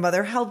said that your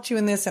mother helped you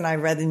in this. And I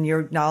read in your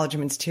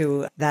acknowledgments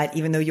too, that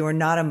even though you are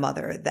not a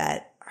mother,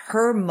 that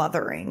her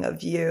mothering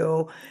of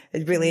you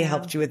it really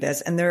helped you with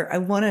this. And I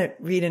want to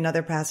read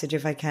another passage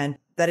if I can,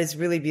 that is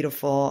really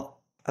beautiful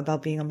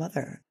about being a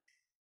mother.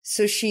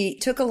 So she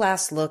took a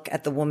last look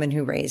at the woman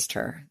who raised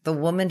her, the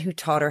woman who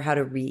taught her how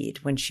to read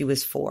when she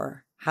was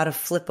 4, how to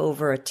flip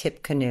over a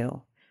tip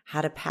canoe,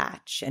 how to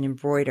patch and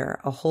embroider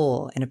a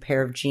hole in a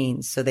pair of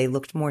jeans so they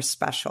looked more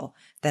special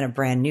than a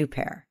brand new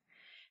pair,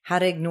 how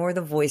to ignore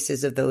the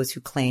voices of those who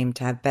claimed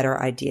to have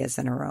better ideas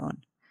than her own.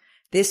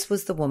 This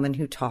was the woman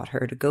who taught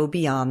her to go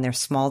beyond their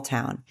small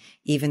town,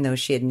 even though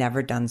she had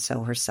never done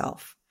so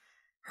herself.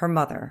 Her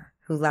mother,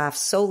 who laughed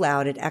so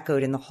loud it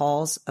echoed in the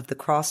halls of the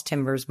Cross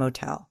Timbers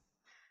Motel.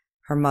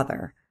 Her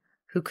mother,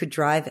 who could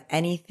drive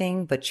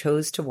anything but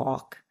chose to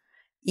walk,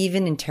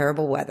 even in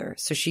terrible weather,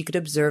 so she could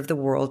observe the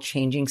world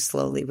changing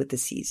slowly with the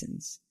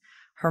seasons.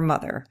 Her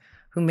mother,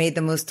 who made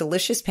the most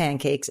delicious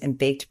pancakes and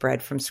baked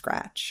bread from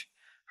scratch.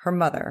 Her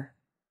mother,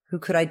 who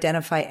could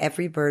identify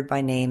every bird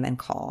by name and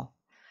call.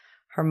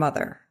 Her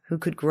mother, who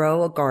could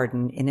grow a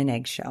garden in an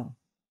eggshell.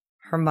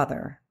 Her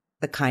mother,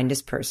 the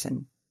kindest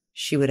person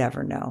she would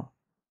ever know.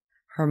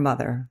 Her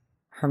mother,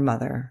 her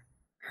mother,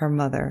 her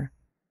mother,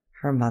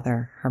 her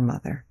mother, her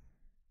mother.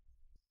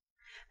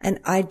 And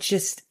I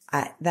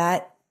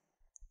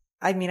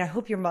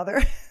hope your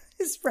mother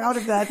is proud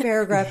of that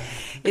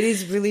paragraph. It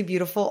is really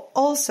beautiful.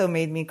 Also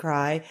made me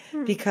cry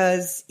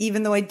because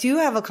even though I do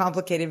have a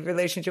complicated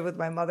relationship with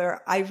my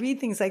mother, I read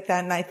things like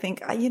that and I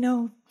think,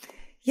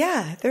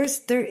 yeah,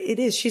 it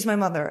is. She's my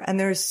mother. And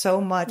there's so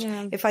much.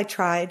 Yeah. If I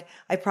tried,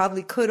 I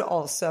probably could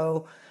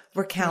also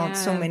recount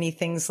so many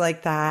things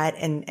like that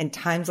and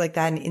times like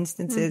that and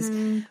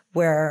instances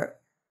where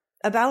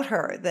about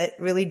her that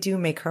really do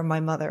make her my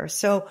mother.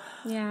 So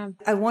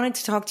I wanted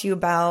to talk to you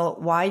about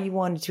why you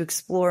wanted to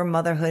explore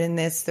motherhood in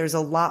this. There's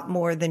a lot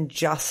more than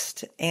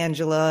just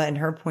Angela and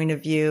her point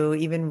of view,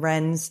 even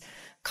Wren's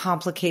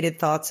complicated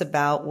thoughts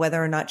about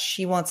whether or not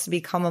she wants to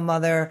become a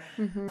mother.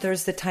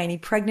 There's the tiny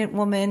pregnant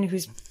woman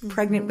who's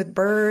pregnant with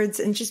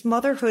birds, and just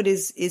motherhood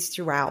is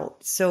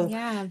throughout.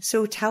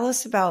 So tell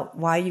us about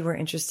why you were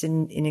interested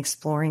in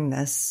exploring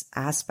this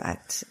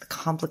aspect, the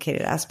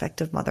complicated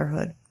aspect of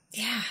motherhood.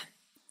 Yeah.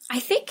 I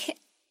think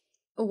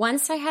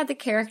once I had the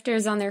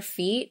characters on their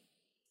feet,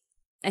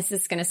 this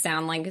is going to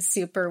sound like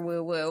super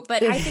woo-woo,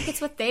 but I think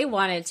it's what they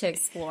wanted to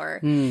explore.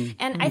 And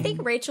I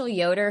think Rachel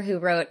Yoder, who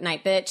wrote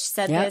Night Bitch,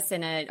 said this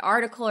in an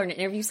article or an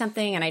interview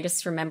something, and I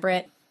just remember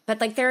it.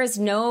 But like, there is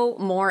no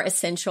more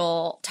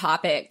essential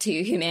topic to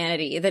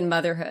humanity than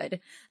motherhood.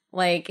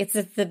 Like, it's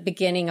at the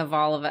beginning of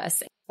all of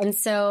us. And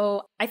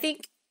so I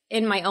think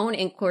in my own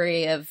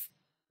inquiry of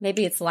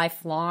maybe it's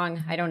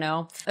lifelong, I don't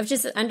know, of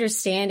just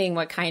understanding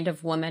what kind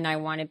of woman I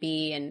want to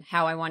be and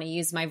how I want to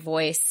use my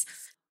voice.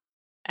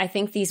 I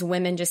think these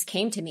women just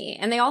came to me,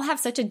 and they all have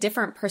such a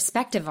different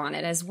perspective on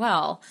it as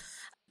well.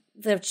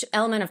 The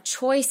element of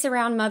choice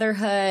around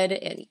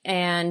motherhood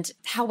and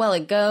how well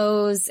it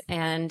goes.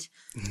 And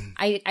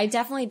I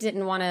definitely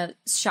didn't want to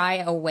shy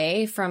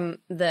away from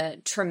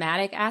the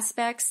traumatic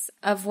aspects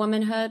of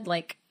womanhood.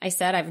 Like I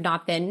said, I've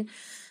not been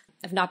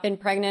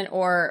pregnant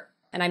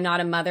and I'm not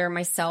a mother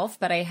myself,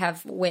 but I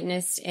have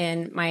witnessed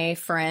in my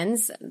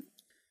friends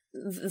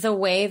the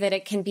way that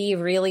it can be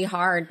really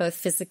hard, both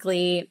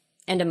physically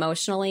and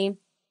emotionally.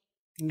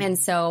 And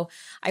so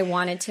I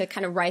wanted to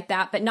kind of write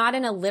that, but not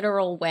in a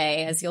literal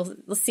way, as you'll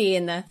see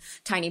in the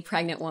tiny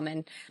pregnant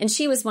woman. And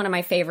she was one of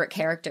my favorite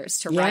characters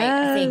to write.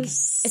 I think,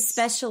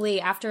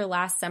 especially after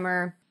last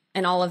summer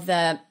and all of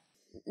the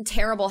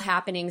terrible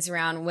happenings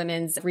around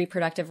women's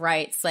reproductive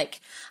rights.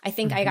 Like, I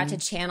think I got to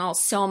channel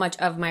so much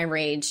of my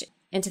rage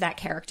into that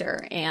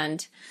character,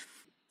 and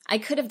I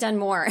could have done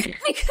more. But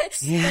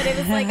it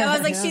was like, I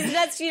was like,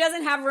 she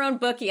doesn't have her own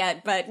book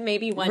yet, but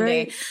maybe one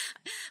day.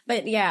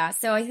 But yeah,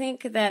 so I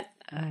think that,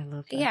 I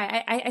love that.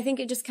 Yeah, I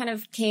think it just kind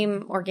of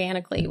came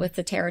organically with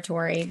the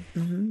territory.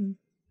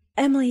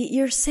 Emily,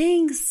 you're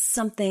saying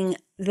something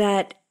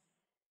that,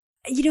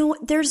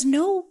 there's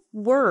no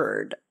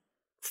word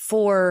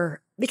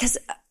for, because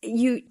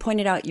you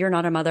pointed out you're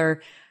not a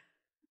mother.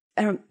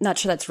 I'm not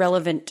sure that's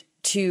relevant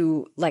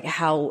to like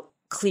how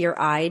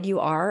clear-eyed you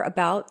are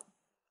about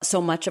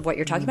so much of what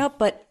you're talking about.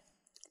 But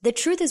the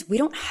truth is, we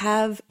don't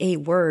have a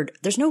word.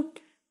 There's no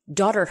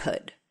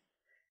daughterhood,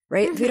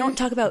 right? We don't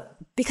talk about,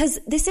 because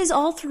this is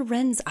all through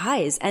Wren's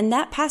eyes. And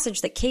that passage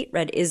that Kate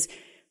read is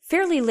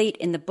fairly late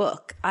in the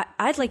book.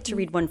 I'd like to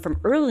read one from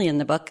early in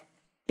the book,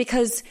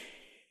 because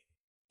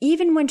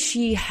even when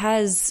she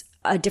has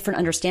a different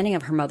understanding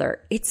of her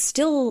mother, it's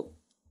still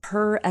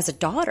her as a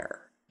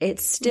daughter.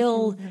 It's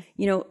still,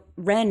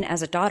 Wren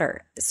as a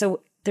daughter.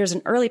 So there's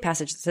an early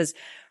passage that says,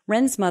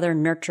 Wren's mother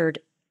nurtured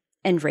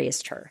and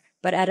raised her.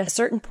 But at a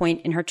certain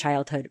point in her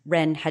childhood,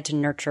 Wren had to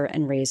nurture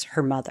and raise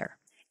her mother.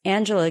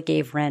 Angela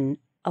gave Wren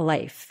a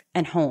life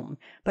and home,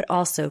 but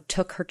also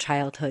took her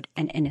childhood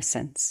and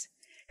innocence,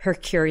 her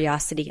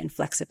curiosity and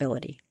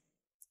flexibility,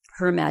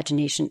 her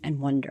imagination and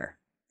wonder.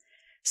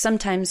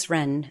 Sometimes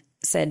Wren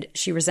said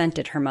she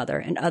resented her mother,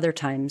 and other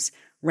times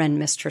Wren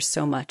missed her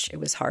so much it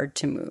was hard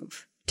to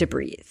move, to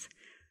breathe.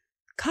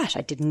 Gosh,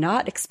 I did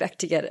not expect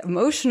to get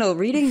emotional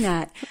reading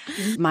that.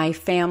 My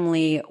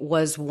family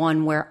was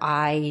one where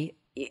I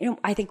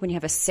think when you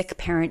have a sick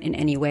parent in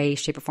any way,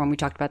 shape, or form, we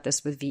talked about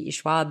this with V.E.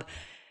 Schwab,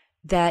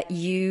 that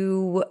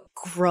you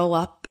grow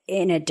up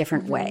in a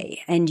different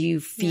way and you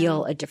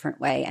feel a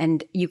different way.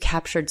 And you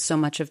captured so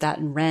much of that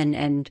in Wren.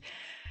 And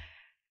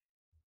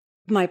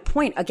my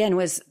point, again,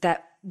 was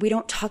that we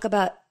don't talk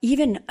about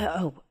even,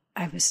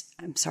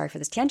 I'm sorry for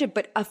this tangent,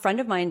 but a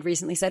friend of mine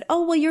recently said,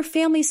 oh, well, your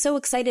family's so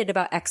excited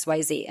about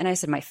XYZ. And I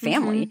said, my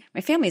family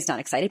is not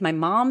excited. My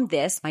mom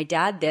this, my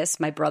dad this,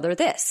 my brother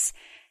this.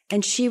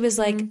 And she was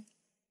like,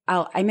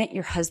 oh, I meant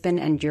your husband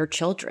and your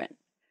children.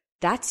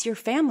 That's your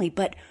family.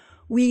 But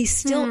we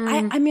still,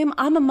 I mean,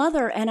 I'm a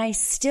mother and I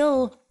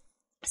still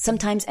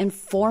sometimes am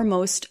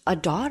foremost a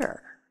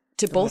daughter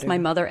to both my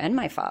mother and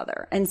my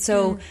father. And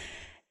so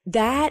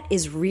that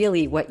is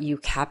really what you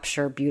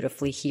capture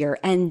beautifully here.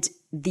 And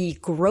the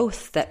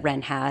growth that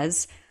Ren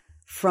has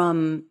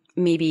from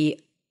maybe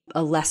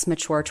a less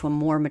mature to a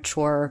more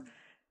mature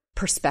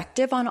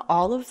perspective on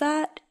all of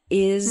that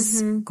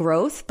is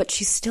growth, but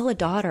she's still a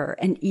daughter.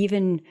 And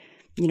even,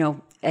 you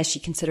know, as she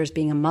considers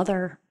being a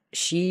mother,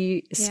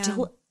 she is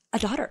still a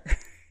daughter.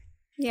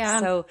 Yeah.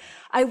 So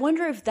I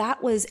wonder if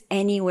that was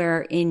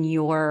anywhere in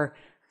your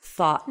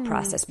thought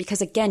process,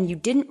 because again, you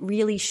didn't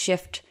really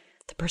shift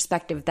the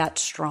perspective that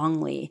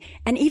strongly.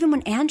 And even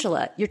when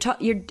Angela, your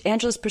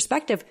Angela's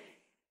perspective,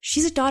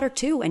 she's a daughter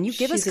too, and you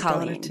give us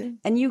Colleen,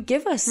 and you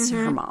give us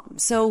her mom.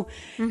 So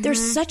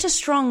there's such a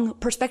strong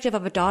perspective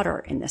of a daughter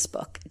in this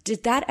book.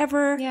 Did that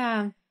ever?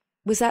 Yeah.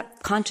 Was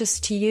that conscious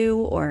to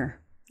you, or?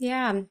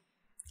 Yeah,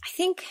 I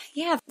think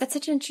that's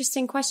such an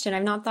interesting question.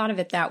 I've not thought of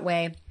it that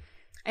way.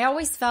 I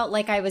always felt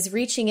like I was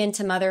reaching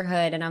into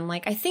motherhood, and I'm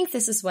like, I think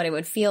this is what it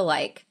would feel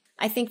like.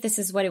 I think this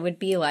is what it would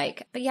be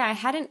like. But yeah, I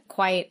hadn't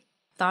quite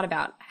thought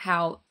about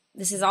how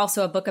this is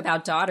also a book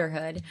about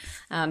daughterhood.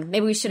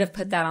 Maybe we should have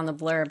put that on the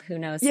blurb. Who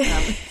knows?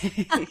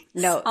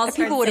 No,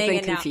 people would have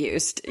been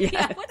confused.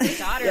 Yeah, what's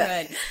a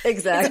daughterhood? Yeah,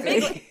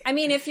 exactly. I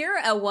mean, if you're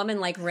a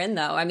woman like Rin,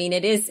 though, I mean,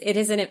 it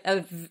isn't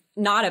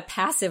not a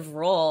passive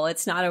role.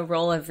 It's not a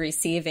role of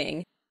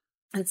receiving.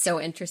 It's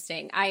so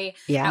interesting.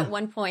 At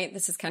one point,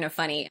 this is kind of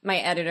funny. My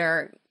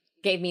editor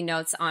gave me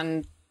notes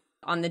on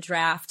the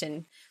draft,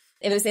 and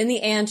it was in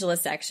the Angela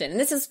section. And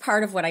this is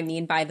part of what I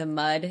mean by the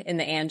mud in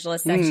the Angela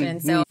section.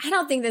 So I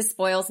don't think this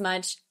spoils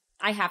much.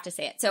 I have to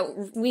say it.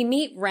 So we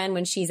meet Ren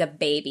when she's a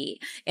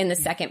baby in the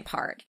second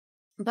part.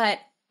 But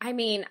I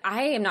mean,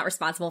 I am not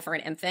responsible for an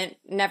infant,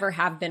 never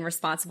have been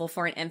responsible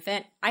for an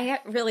infant. I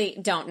really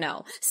don't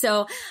know.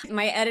 So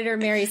my editor,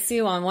 Mary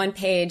Sue, on one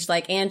page,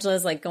 like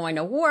Angela's like going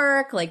to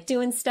work, like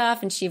doing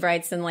stuff. And she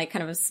writes in like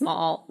kind of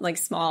small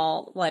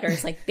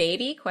letters, like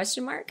baby ?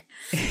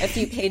 A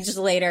few pages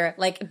later,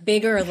 like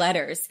bigger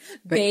letters,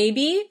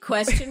 baby ?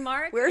 Where's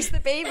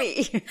the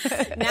baby?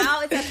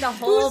 Now it's at the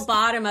whole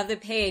bottom of the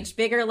page,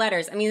 bigger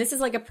letters. I mean, this is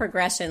like a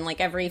progression, like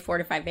every 4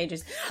 to 5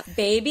 pages,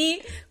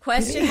 baby ?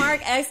 Point.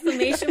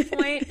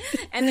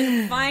 And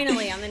then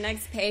finally on the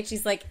next page,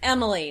 she's like,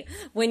 Emily,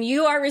 when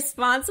you are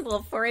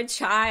responsible for a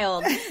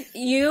child,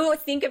 you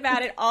think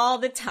about it all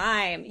the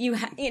time. You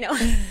know,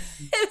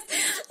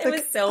 it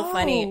was so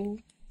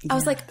funny. I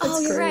was like, oh,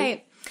 you're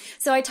right.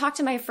 So I talked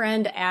to my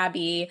friend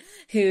Abby,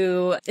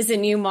 who is a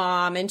new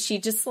mom, and she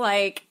just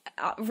like,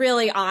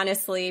 really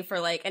honestly, for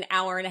like an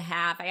hour and a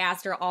half, I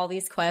asked her all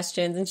these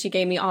questions and she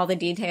gave me all the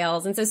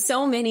details. And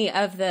so many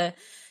of the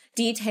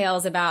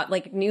details about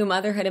like new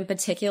motherhood in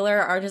particular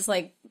are just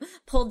like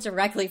pulled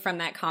directly from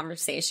that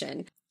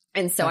conversation.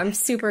 And so I'm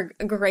super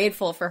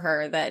grateful for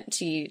her that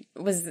she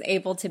was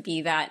able to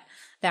be that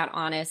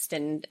honest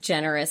and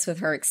generous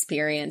with her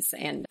experience.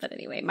 But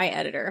anyway, my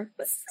editor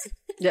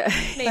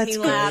made me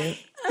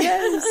laugh.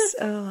 Yes.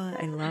 Oh,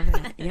 I love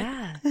it.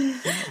 Yeah.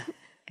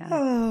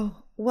 Oh,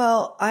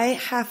 well, I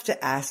have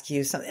to ask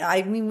you something.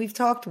 I mean, we've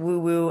talked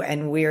woo-woo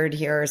and weird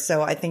here,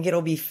 so I think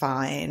it'll be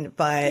fine.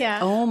 But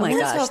oh my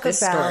gosh,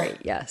 this story.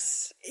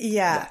 Yes.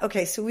 Yeah.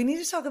 Okay. So we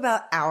need to talk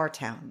about Our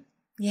Town,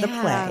 the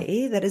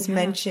play that is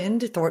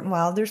mentioned, Thornton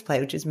Wilder's play,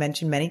 which is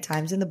mentioned many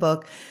times in the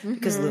book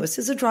because Lewis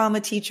is a drama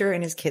teacher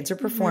and his kids are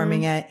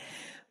performing it.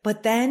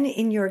 But then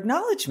in your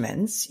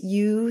acknowledgments,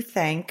 you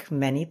thank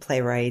many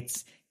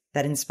playwrights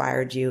that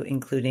inspired you,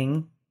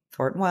 including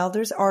Thornton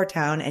Wilder's Our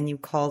Town, and you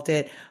called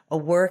it a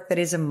work that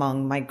is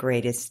among my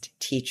greatest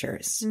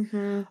teachers.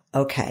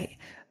 Okay.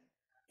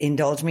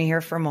 Indulge me here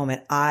for a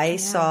moment. I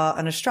saw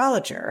an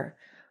astrologer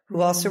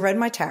who also read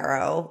my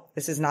tarot.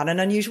 This is not an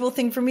unusual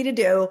thing for me to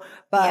do,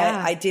 but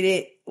I did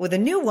it with a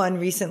new one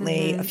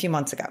recently, a few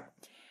months ago.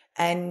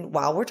 And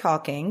while we're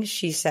talking,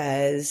 she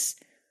says,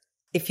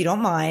 if you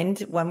don't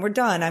mind, when we're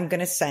done, I'm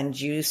going to send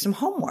you some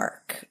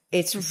homework.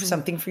 It's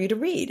something for you to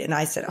read. And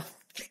I said, oh,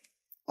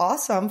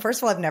 awesome. First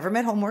of all, I've never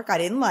met homework I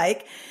didn't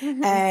like.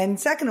 And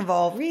second of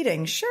all,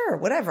 reading, sure,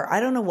 whatever. I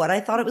don't know what I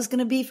thought it was going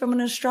to be from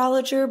an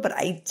astrologer, but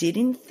I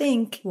didn't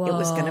think it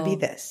was going to be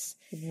this.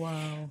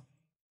 Wow.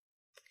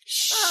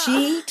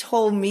 She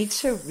told me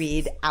to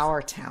read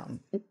Our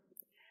Town.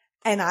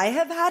 And I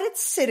have had it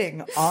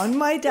sitting on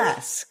my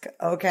desk,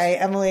 okay,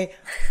 Emily,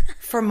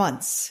 for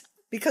months.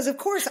 Because, of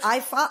course, I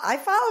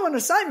follow an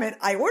assignment.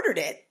 I ordered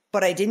it,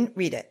 but I didn't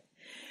read it.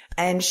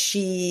 And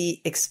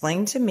she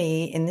explained to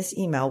me in this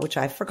email, which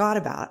I forgot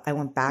about, I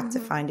went back to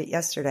find it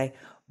yesterday,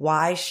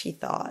 why she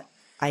thought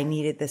I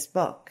needed this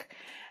book.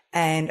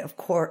 And of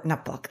course,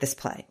 this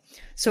play.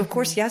 So of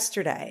course,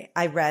 yesterday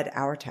I read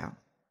Our Town.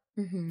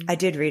 I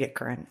did read it,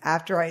 Corinne.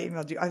 After I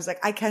emailed you, I was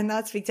like, I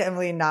cannot speak to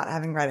Emily not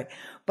having read it.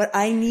 But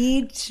I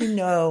need to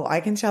know, I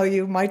can tell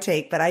you my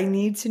take, but I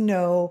need to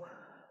know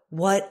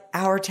what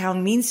Our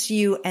Town means to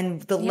you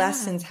and the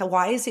lessons.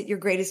 Why is it your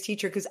greatest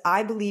teacher? Because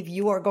I believe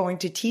you are going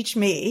to teach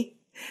me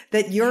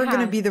that you're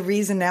going to be the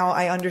reason now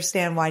I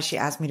understand why she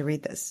asked me to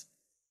read this.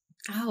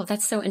 Oh,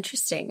 that's so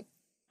interesting.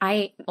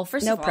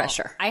 First No of all,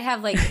 pressure. I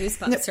have like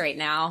goosebumps right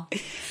now.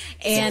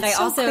 And I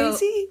so also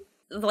crazy.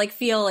 like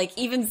feel like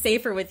even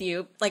safer with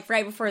you. Like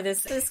right before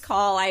this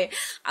call, I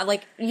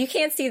like, you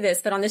can't see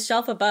this, but on the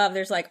shelf above,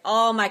 there's like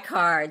all my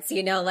cards,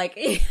 you know, like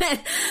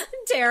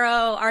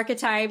tarot,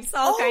 archetypes,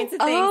 all kinds of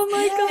things. Oh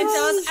my And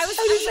so gosh. I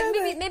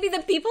was like, maybe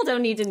the people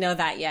don't need to know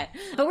that yet,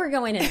 but we're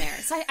going in there.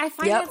 So I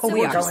find Yep. that so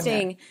we are.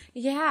 interesting.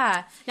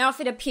 Yeah. Now, if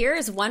it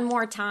appears one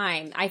more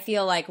time, I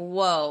feel like,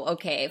 whoa,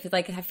 okay. If it's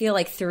like, I feel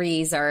like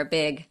threes are a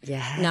big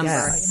number.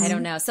 Yes. I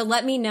don't know. So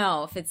let me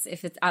know if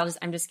it's,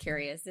 I'm just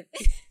curious.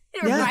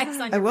 It arrives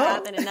on I your will.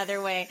 path in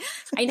another way.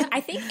 I know. I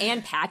think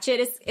Ann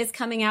Patchett is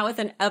coming out with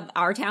a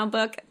Our Town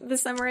book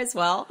this summer as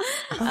well.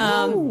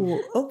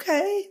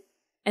 Okay.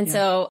 And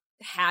so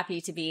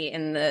happy to be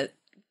in the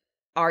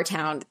Our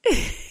Town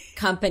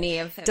company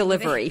of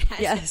Delivery.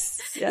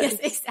 Yes. Yes,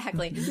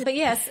 exactly. But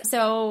yes,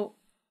 so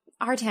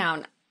Our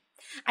Town.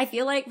 I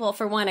feel like, well,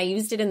 for one, I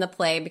used it in the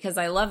play because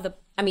I love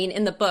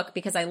in the book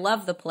because I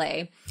love the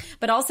play,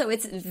 but also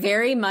it's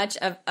very much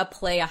of a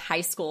play a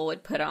high school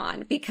would put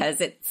on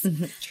because it's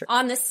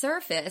on the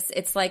surface,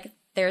 it's like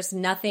there's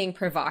nothing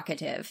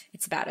provocative.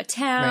 It's about a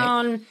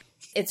town. Right.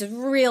 It's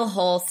real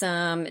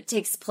wholesome. It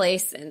takes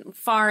place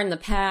far in the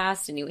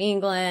past in New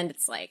England.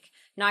 It's like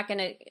not going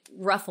to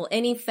ruffle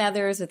any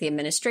feathers with the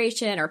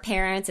administration or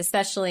parents,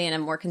 especially in a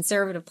more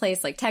conservative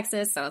place like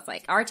Texas. So it's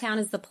like Our Town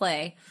is the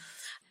play.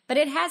 But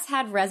it has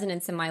had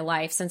resonance in my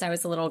life since I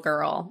was a little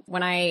girl.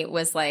 When I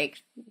was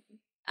like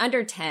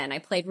under 10, I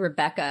played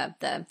Rebecca,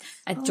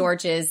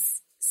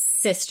 George's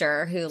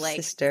sister who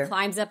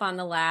climbs up on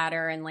the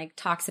ladder and like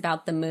talks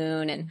about the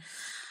moon. And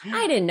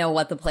I didn't know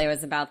what the play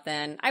was about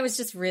then. I was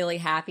just really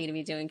happy to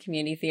be doing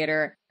community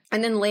theater.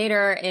 And then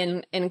later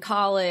in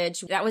college,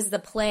 that was the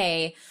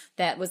play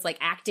that was like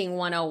acting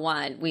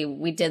 101.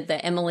 We did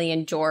the Emily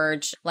and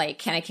George, like,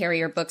 can I carry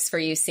your books for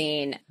you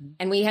scene?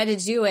 And we had to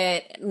do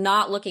it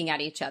not looking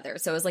at each other.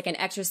 So it was like an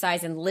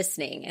exercise in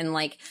listening and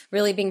like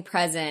really being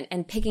present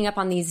and picking up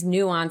on these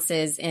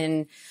nuances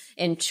in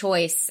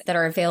choice that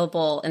are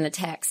available in the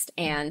text.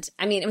 And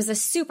I mean, it was a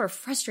super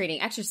frustrating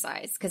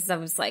exercise because I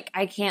was like,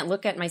 I can't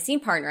look at my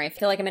scene partner. I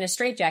feel like I'm in a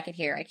straitjacket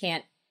here. I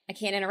can't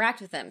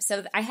interact with them.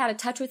 So I had a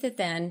touch with it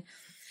then.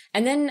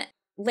 And then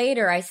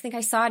later, I think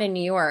I saw it in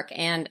New York,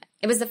 and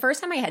it was the first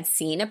time I had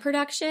seen a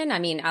production. I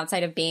mean,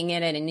 outside of being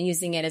in it and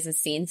using it as a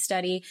scene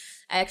study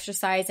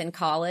exercise in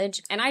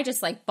college. And I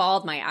just like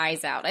bawled my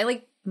eyes out.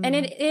 And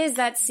it is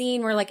that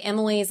scene where like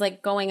Emily's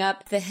like going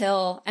up the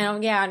hill,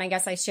 and and I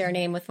guess I share a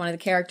name with one of the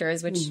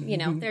characters, which, you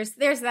know, there's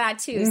that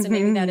too. So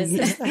maybe that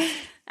is,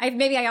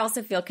 maybe I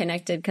also feel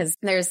connected because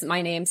there's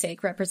my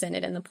namesake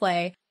represented in the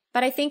play.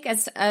 But I think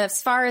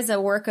as far as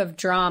a work of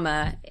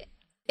drama,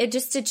 it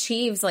just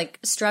achieves like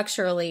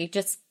structurally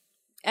just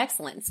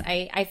excellence.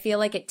 I feel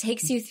like it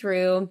takes you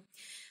through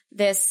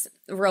this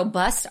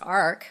robust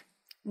arc,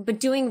 but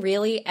doing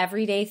really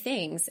everyday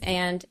things.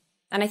 And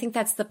I think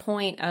that's the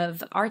point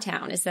of Our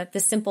Town, is that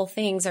the simple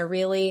things are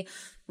really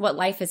what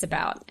life is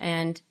about.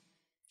 And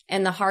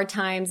the hard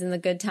times and the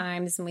good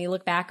times, when we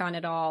look back on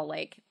it all,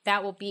 like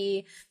that will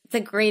be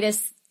the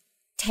greatest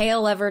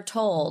tale ever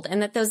told,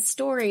 and that those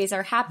stories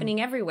are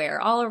happening everywhere,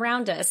 all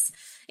around us,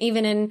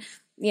 even in,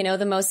 you know,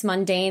 the most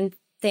mundane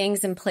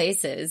things and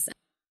places.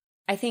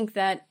 I think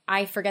that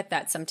I forget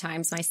that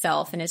sometimes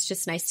myself, and it's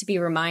just nice to be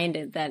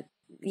reminded that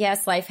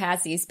yes, life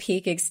has these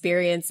peak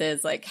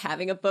experiences, like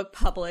having a book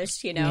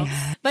published, you know,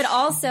 but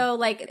also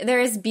like there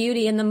is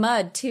beauty in the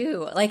mud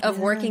too, like of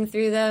working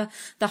through the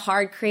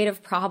hard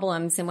creative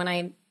problems. And when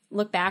I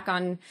look back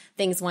on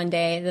things one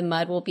day, the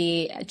mud will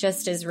be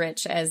just as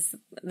rich as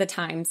the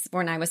times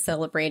when I was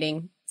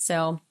celebrating.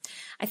 So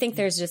I think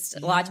there's just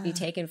a lot to be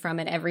taken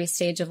from at every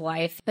stage of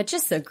life, but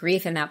just the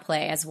grief in that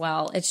play as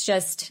well. It's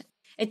just,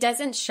 it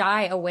doesn't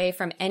shy away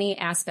from any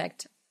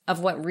aspect of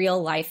what real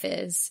life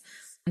is.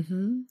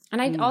 And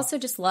I also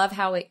just love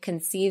how it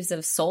conceives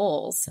of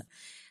souls.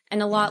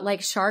 And a lot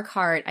like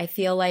Sharkheart, I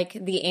feel like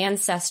the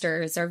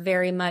ancestors are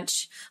very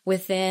much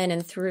within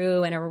and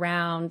through and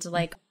around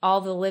like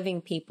all the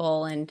living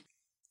people. And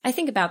I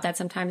think about that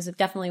sometimes,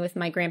 definitely with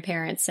my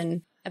grandparents,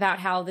 and about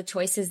how the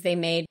choices they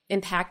made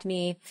impact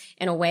me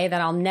in a way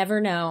that I'll never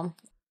know.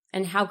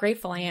 And how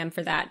grateful I am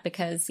for that,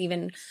 because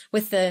even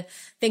with the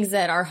things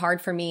that are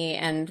hard for me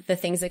and the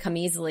things that come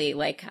easily,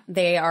 like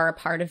they are a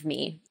part of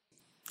me.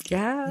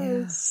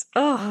 Yes.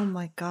 Oh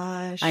my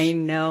gosh. I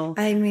know.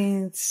 I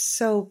mean, it's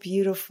so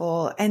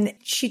beautiful. And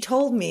she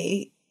told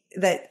me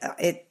that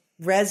it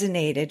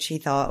resonated, she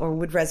thought, or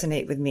would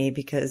resonate with me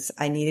because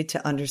I needed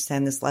to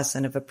understand this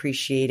lesson of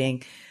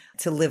appreciating,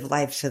 to live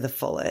life to the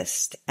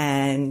fullest.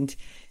 And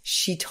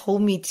she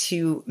told me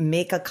to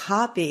make a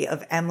copy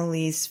of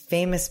Emily's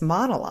famous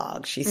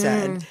monologue, she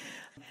said.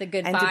 The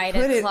goodbye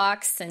to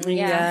clocks and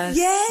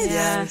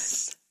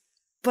Yes.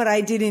 But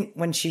I didn't,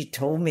 when she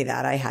told me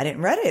that, I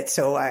hadn't read it.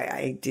 So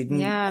I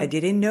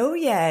didn't know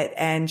yet.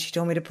 And she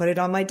told me to put it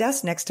on my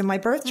desk next to my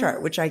birth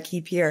chart, which I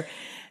keep here.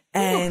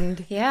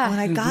 And yeah. when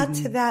I got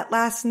to that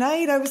last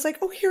night, I was like,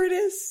 oh, here it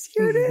is.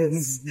 Here it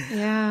is.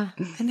 Yeah.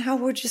 And how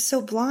we're just so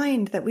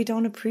blind that we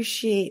don't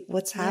appreciate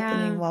what's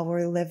happening while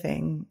we're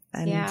living.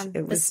 And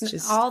it was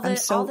just all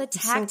the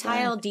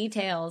tactile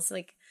details.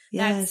 Like,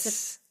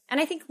 yes. And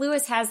I think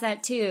Lewis has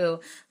that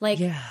too. Like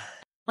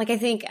I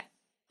think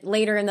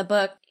later in the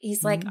book,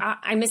 he's like,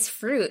 I miss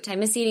fruit. I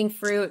miss eating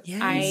fruit.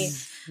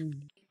 Yes.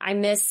 I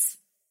miss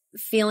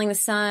feeling the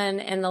sun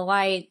and the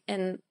light,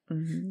 and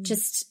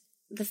just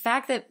the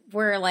fact that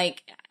we're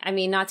like, I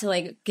mean, not to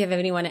like give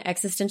anyone an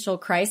existential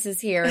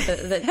crisis here,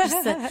 but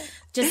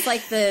just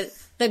like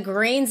the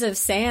grains of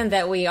sand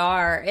that we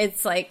are.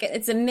 It's like,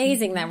 it's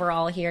amazing that we're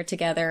all here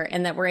together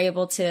and that we're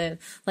able to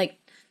like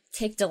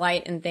take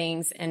delight in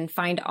things and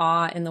find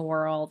awe in the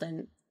world.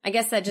 And I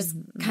guess that just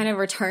kind of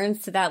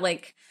returns to that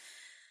like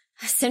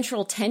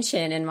central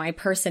tension in my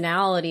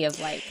personality of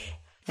like,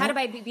 how do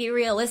I be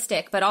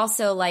realistic, but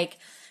also like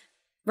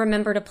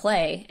remember to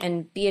play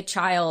and be a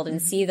child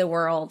and see the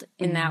world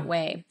in that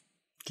way.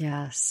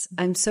 Yes.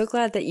 I'm so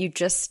glad that you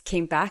just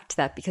came back to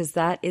that, because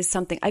that is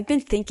something I've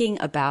been thinking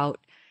about,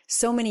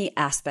 so many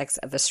aspects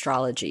of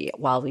astrology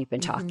while we've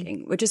been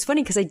talking, which is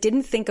funny because I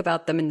didn't think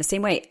about them in the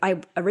same way.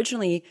 I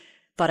originally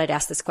thought I'd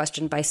ask this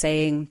question by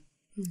saying,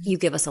 you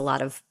give us a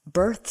lot of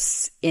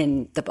births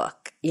in the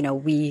book. You know,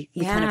 we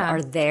kind of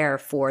are there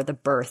for the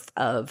birth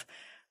of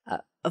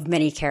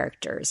many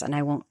characters. And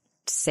I won't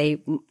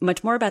say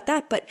much more about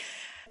that, but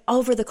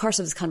over the course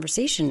of this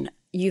conversation,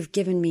 you've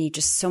given me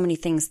just so many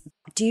things.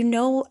 Do you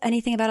know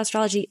anything about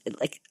astrology?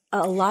 Like,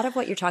 a lot of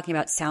what you're talking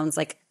about sounds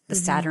like the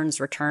Saturn's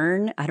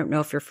return. I don't know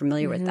if you're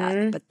familiar with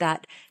that, but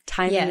that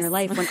time in your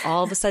life when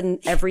all of a sudden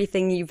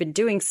everything you've been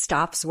doing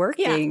stops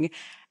working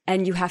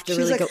and you have to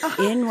really go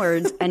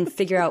inwards and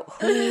figure out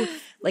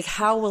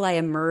how will I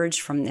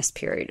emerge from this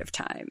period of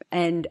time?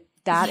 And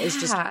that is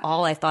just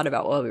all I thought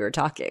about while we were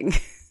talking.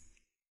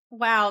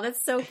 Wow,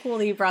 that's so cool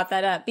that you brought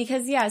that up,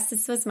 because yes,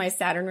 this was my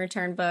Saturn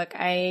return book.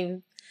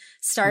 I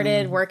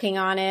started working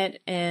on it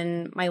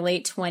in my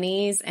late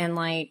 20s, and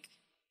like,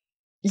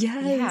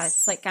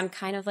 it's like I'm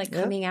kind of like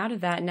coming out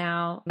of that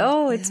now.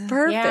 Oh, it's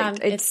perfect. Yeah,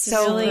 it's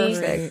so really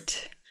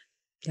perfect.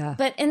 Yeah.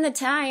 But in the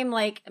time,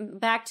 like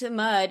back to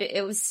mud,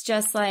 it was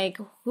just like,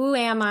 who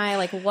am I?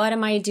 Like, what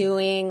am I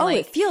doing? Oh, like,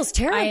 it feels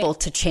terrible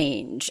to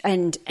change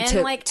and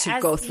to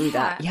go through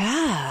that.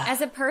 Yeah.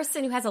 As a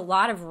person who has a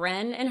lot of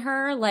Ren in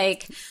her,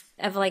 like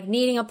of like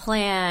needing a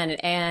plan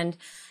and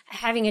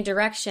having a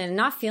direction,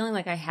 not feeling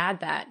like I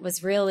had that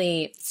was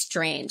really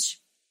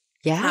strange.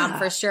 Yeah.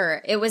 For sure.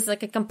 It was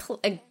like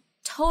a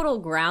total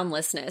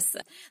groundlessness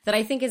that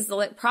I think is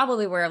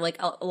probably where like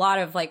a lot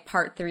of like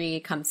part 3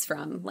 comes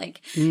from.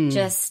 Like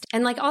just,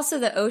 and like also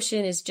the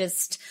ocean is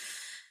just,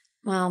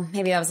 well,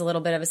 maybe that was a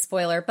little bit of a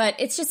spoiler, but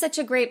it's just such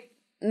a great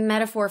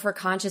metaphor for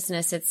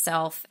consciousness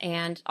itself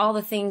and all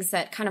the things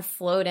that kind of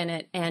float in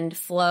it and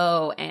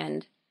flow.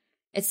 And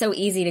it's so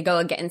easy to go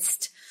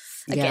against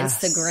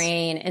the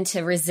grain and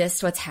to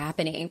resist what's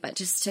happening, but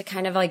just to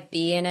kind of like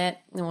be in it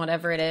and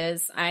whatever it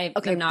is. I'm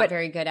not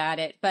very good at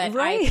it, but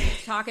I'm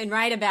talking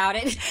right about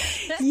it.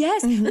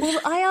 Yes.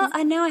 Well,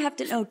 I now I have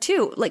to know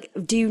too. Like,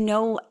 do you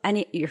know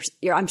any?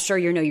 I'm sure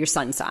you know your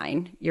sun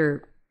sign.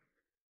 Your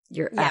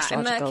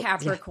astrological. I'm a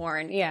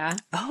Capricorn. Yeah.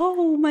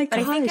 Oh my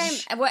gosh. But I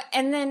think I'm what?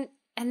 And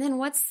then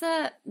what's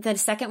the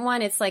second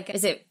one? It's like,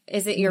 is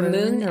it your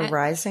moon or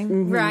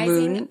rising?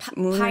 Rising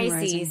moon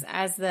Pisces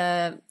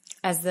rising.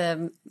 as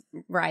the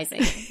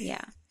rising.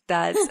 Yeah.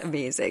 That's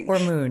amazing. Or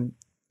moon.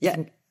 Yeah.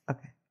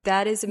 Okay.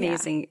 That is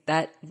amazing. Yeah.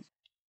 That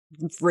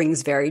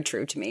rings very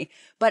true to me.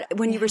 But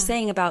when you were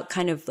saying about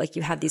kind of like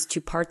you have these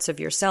two parts of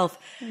yourself,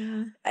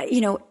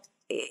 you know,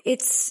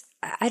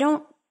 I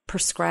don't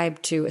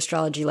prescribe to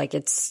astrology like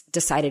it's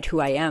decided who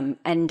I am.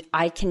 And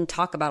I can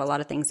talk about a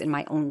lot of things in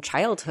my own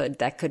childhood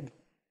that could,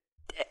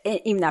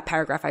 even that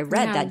paragraph I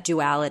read, that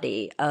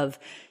duality of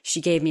she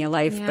gave me a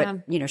life, but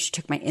you know, she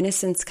took my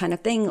innocence kind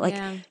of thing, like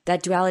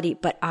that duality.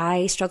 But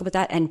I struggle with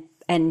that.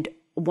 And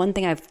one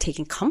thing I've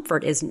taken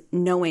comfort is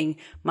knowing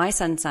my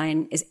sun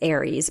sign is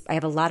Aries. I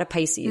have a lot of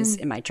Pisces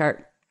in my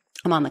chart.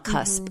 I'm on the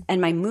cusp, and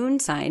my moon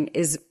sign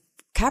is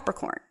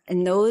Capricorn.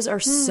 And those are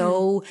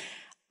so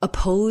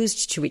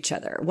opposed to each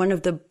other. One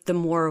of the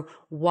more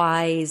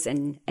wise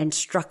and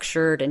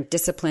structured and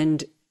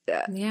disciplined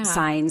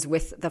signs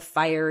with the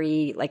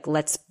fiery, like,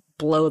 let's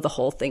blow the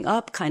whole thing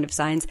up kind of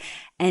signs.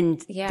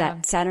 And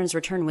that Saturn's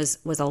return was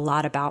a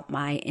lot about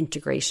my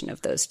integration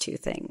of those two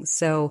things.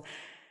 So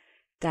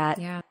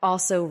that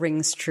also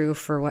rings true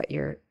for what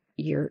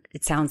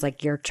it sounds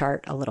like your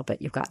chart a little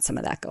bit. You've got some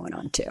of that going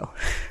on too.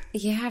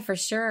 Yeah, for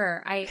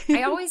sure. I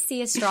always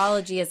see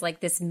astrology as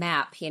like this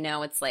map, you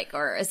know, it's like,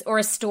 or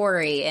a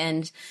story.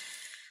 And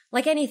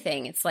like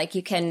anything, it's like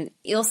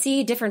you'll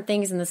see different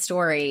things in the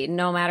story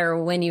no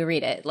matter when you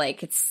read it.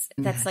 Like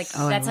that's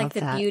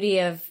the beauty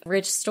of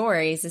rich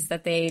stories, is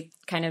that they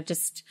kind of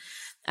just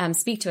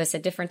speak to us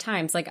at different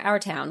times. Like Our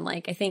Town,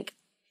 like I think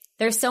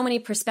there's so many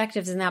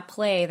perspectives in that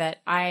play that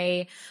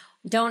I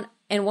don't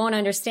and won't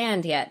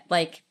understand yet.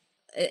 Like,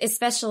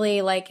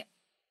 especially like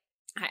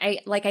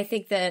I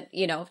think that,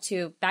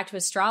 back to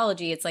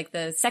astrology, it's like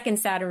the second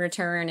Saturn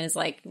return is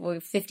like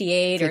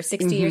 58 or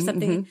 60 or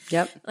something.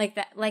 Yep.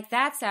 Like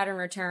that Saturn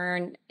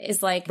return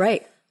is like,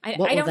 right. I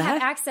don't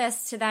have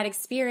access to that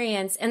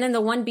experience. And then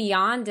the one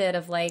beyond it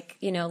of like,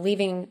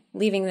 leaving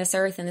this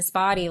earth and this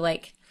body,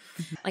 like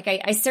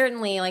I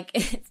certainly like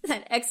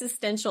that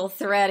existential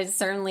threat is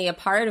certainly a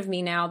part of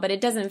me now, but it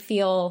doesn't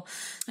feel,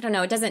 I don't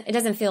know, it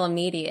doesn't feel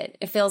immediate.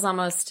 It feels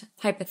almost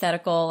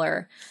hypothetical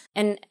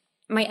and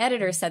my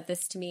editor said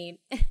this to me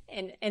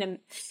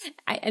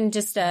in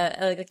just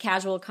a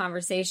casual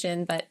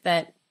conversation, but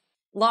that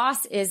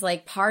loss is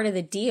like part of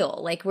the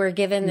deal. Like we're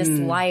given this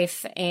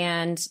life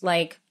and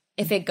like,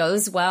 if it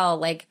goes well,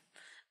 like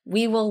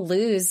we will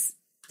lose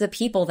the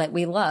people that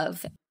we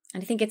love.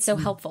 And I think it's so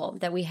helpful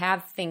that we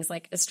have things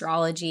like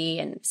astrology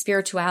and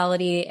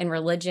spirituality and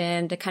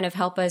religion to kind of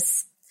help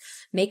us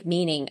make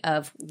meaning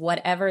of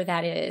whatever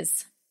that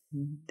is.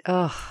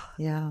 Oh,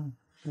 yeah.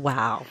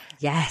 Wow.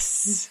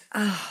 Yes.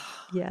 Oh,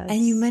 yes.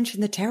 And you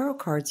mentioned the tarot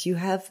cards. You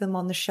have them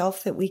on the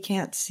shelf that we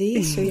can't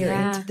see. So you're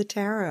into the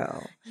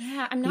tarot.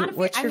 Yeah. I'm not.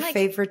 What's your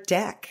favorite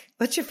deck?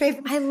 What's your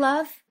favorite?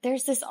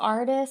 There's this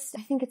artist.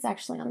 I think it's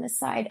actually on this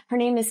side. Her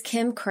name is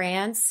Kim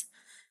Krantz.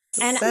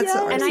 And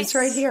it's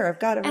right here. I've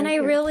got it. And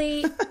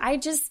right I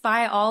just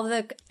buy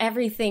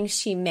everything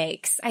she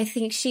makes. I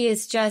think she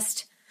is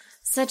just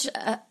such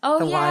a,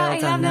 I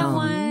have that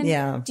one.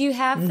 Yeah. Do you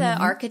have the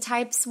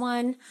archetypes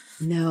one?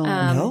 No.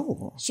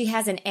 No. She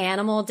has an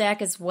animal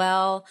deck as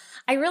well.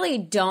 I really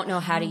don't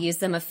know how to use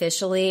them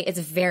officially. It's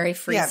very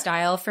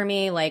freestyle for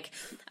me. Like,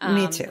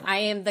 me too. I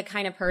am the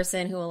kind of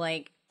person who will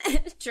like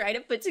try to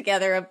put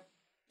together a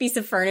piece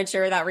of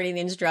furniture without reading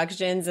the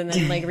instructions and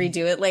then like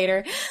redo it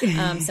later.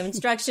 So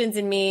instructions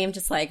in me, I'm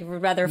just like,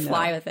 would rather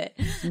fly with it.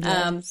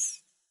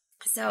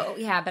 So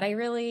yeah, but I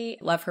really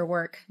love her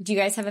work. Do you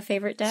guys have a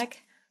favorite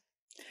deck?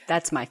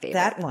 That's my favorite.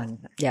 That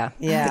one. Yeah.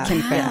 Yeah. The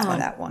Kim Krantz one.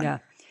 That one. Yeah.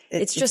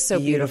 It's just so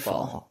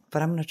beautiful.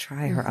 But I'm going to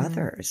try her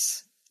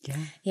others. Yeah.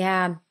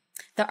 Yeah.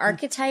 The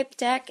archetype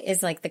deck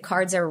is like the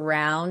cards are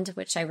round,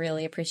 which I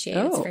really appreciate.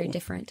 It's very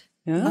different.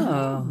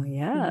 Oh,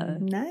 yeah.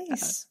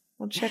 Nice.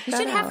 We'll check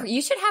that out.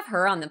 You should have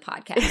her on the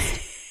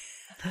podcast.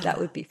 That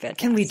would be fantastic.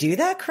 Can we do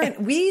that,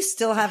 Corinne? We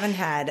still haven't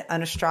had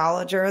an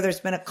astrologer.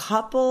 There's been a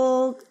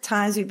couple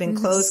times we've been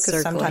close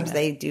because sometimes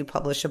they do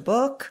publish a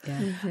book.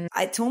 Yeah.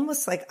 It's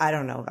almost like, I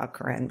don't know about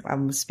Corinne. I'm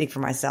going to speak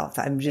for myself.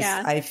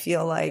 I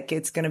feel like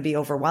it's going to be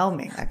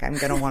overwhelming. Like I'm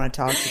going to want to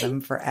talk to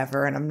them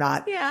forever. And I'm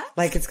not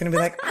like, it's going to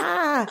be like,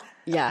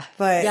 Yeah.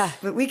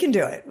 But we can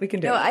do it. We can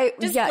do it.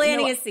 Just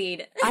planting a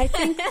seed. I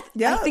think,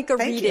 I think a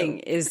reading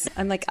is,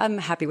 I'm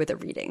happy with a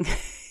reading.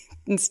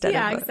 Instead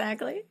of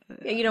exactly.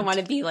 You don't want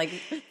to be like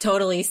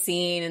totally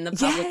seen in the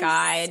public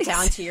eye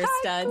down to your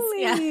studs.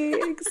 Yeah,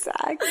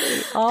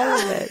 exactly. All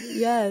of it.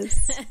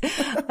 Yes.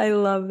 I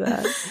love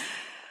that.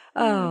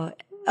 Oh,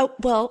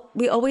 well,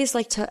 we always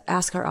like to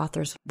ask our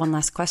authors one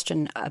last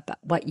question about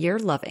what you're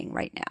loving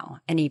right now.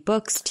 Any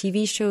books,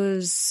 TV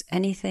shows,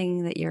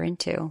 anything that you're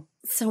into?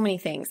 So many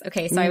things.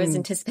 Okay. So I was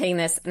anticipating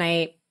this and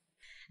I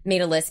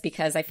made a list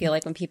because I feel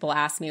like when people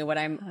ask me what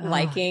I'm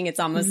liking, it's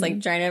almost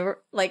like trying to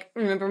like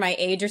remember my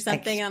age or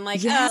something. And I'm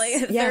like,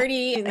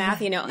 30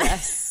 math,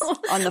 Yes.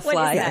 On the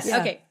fly. What is that?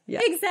 Okay.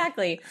 Yeah.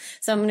 Exactly.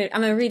 So I'm going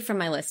to read from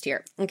my list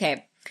here.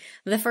 Okay.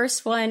 The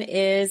first one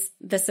is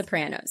The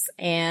Sopranos,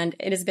 and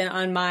it has been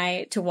on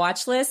my to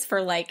watch list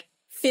for like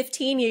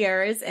 15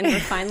 years and we're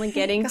finally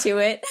getting to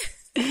it.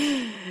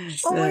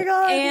 Oh my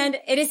God. And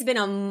it has been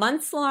a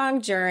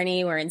months-long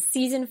journey. We're in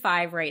season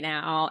 5 right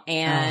now.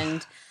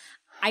 And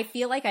I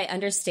feel like I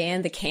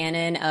understand the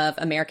canon of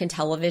American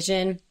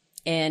television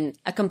in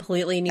a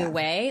completely new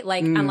way.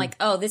 Like, I'm like,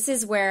 oh, this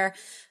is where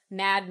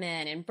Mad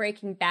Men and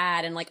Breaking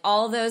Bad and like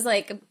all those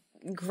like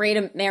great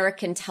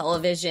American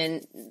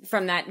television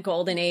from that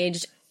golden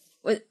age,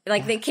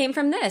 like they came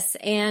from this.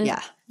 And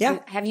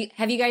have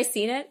you guys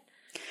seen it?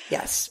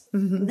 Yes.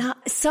 Not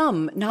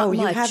much.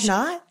 You have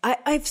not?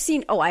 I've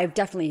seen, I've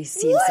definitely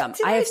seen some.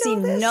 I have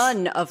seen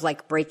none of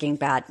like Breaking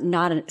Bad,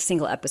 not a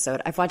single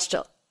episode. I've watched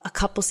a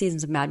couple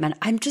seasons of Mad Men.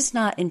 I'm just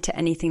not into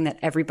anything that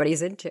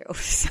everybody's into.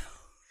 So.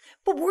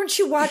 But weren't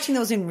you watching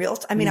those in real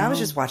time? I mean, I was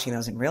just watching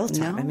those in real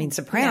time. I mean,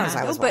 Sopranos,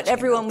 I was watching. But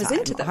everyone was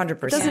into them.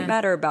 100%. It doesn't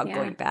matter about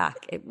going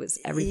back. It was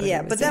everybody.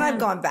 Yeah, was but then I've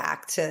gone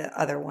back to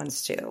other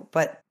ones too.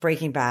 But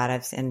Breaking Bad,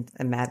 I've seen,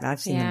 and Mad Men, I've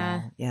seen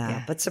them all.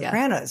 Yeah. But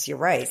Sopranos, you're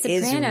right,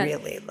 is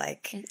really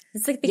like,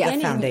 it's like the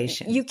beginning.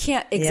 Foundation. You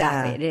can't,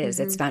 exactly. It is.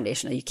 It's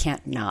foundational. You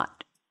can't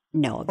not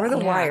know about it. Or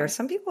The Wire.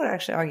 Some people would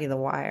actually argue The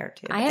Wire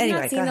too. I have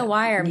not seen The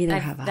Wire. Neither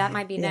have I. That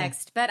might be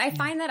next. But I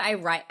find that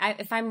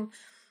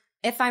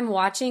if I'm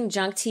watching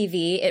junk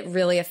TV, it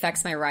really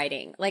affects my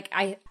writing. Like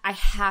I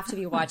have to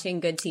be watching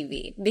good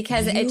TV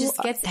because it just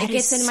gets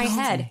in my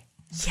head.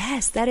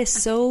 Yes, that is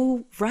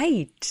so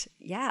right.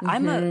 Yeah,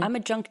 I'm a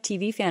junk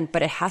TV fan,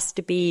 but it has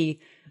to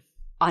be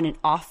on an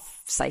off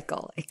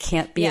cycle. It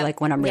can't be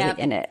like when I'm really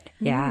in it.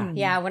 Yeah.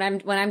 Yeah. When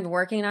I'm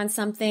working on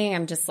something,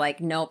 I'm just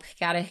like, nope,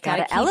 gotta keep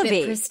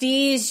elevate. it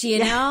prestige, you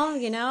know,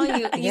 you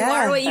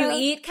are what you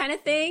eat kind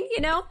of thing,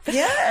 you know?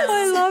 Yeah.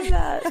 I love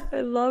that.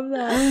 I love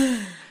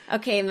that.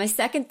 Okay, my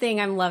second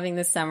thing I'm loving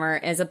this summer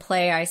is a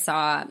play I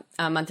saw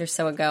a month or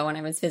so ago when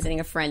I was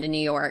visiting a friend in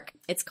New York.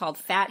 It's called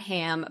Fat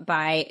Ham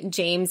by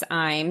James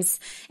Imes,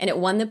 and it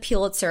won the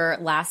Pulitzer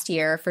last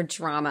year for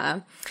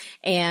drama.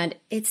 And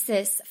it's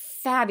this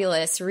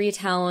fabulous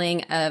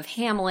retelling of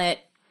Hamlet,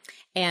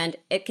 and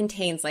it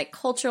contains like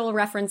cultural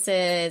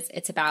references.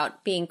 It's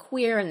about being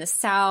queer in the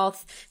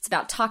South. It's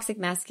about toxic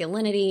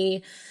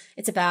masculinity.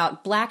 It's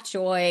about Black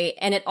joy.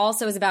 And it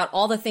also is about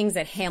all the things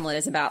that Hamlet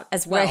is about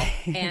as well.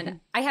 Right. And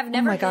I have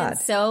never been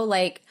so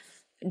like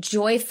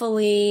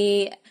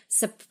joyfully,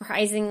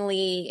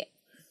 surprisingly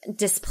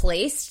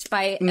displaced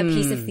by a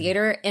piece of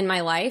theater in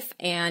my life.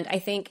 And I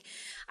think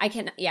I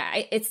can,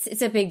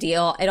 it's a big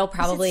deal. It'll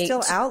probably is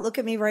it still out. Look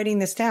at me writing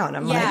this down.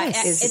 I'm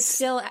it's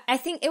still, I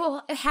think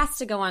it has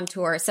to go on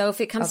tour. So if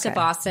it comes to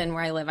Boston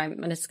where I live,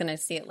 I'm just going to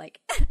see it like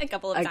a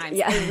couple of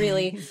times. I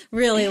really,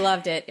 really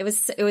loved it. It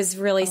was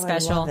really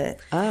special. I love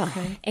it.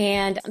 Okay.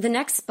 And the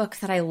next book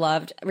that I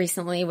loved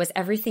recently was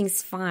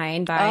Everything's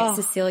Fine by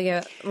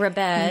Cecilia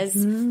Rebez.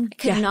 Mm-hmm. I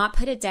could not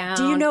put it down.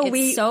 Do you know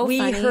we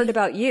heard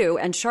about you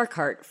and Shark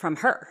Heart from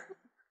her?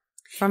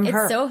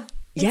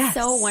 It's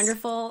so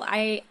wonderful.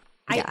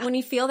 When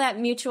you feel that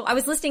mutual, I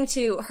was listening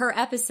to her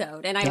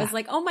episode and I was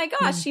like, oh my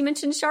gosh, she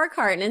mentioned Shark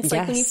Heart. And it's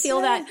like when you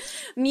feel that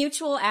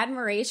mutual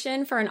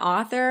admiration for an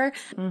author,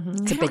 I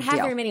don't have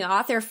very many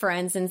author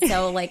friends. And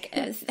so like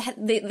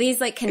these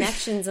like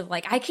connections of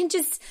like, I can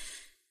just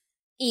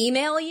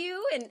email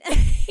you and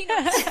we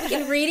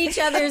can read each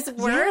other's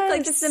work.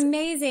 Like it's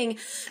amazing.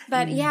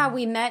 But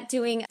we met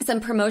doing some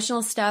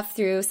promotional stuff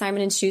through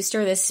Simon &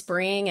 Schuster this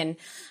spring. And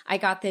I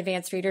got the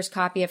advanced reader's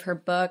copy of her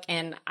book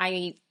and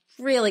I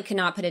really could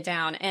not put it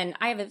down. And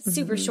I have a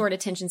super short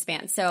attention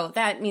span. So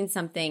that means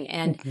something.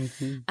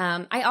 And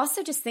I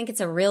also just think it's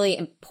a really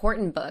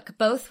important book,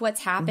 both what's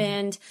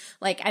happened.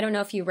 Like, I don't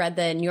know if you read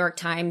the New York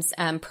Times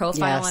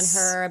profile on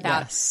her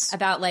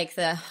about like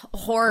the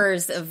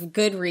horrors of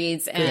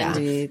Goodreads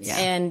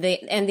and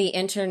the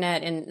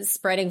internet and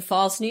spreading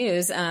false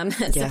news.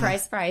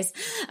 Surprise, surprise.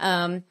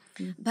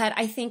 But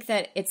I think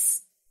that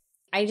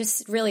I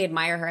just really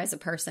admire her as a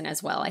person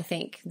as well. I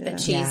think that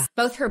she's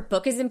both her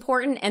book is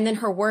important and then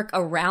her work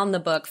around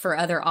the book for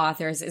other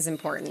authors is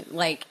important.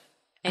 Like,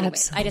 anyway,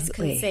 I just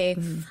couldn't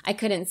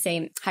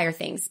say higher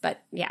things,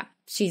 but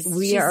she's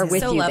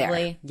with so you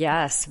lovely. There.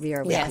 Yes, we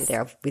are with you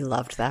there. We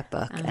loved that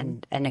book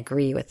and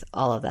agree with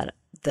all of that.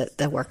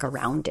 The work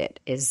around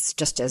it is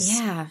just as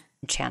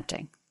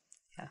enchanting.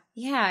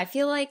 Yeah, I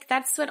feel like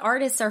that's what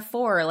artists are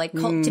for, like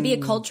to be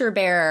a culture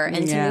bearer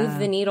and to move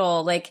the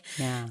needle. Like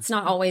it's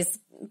not always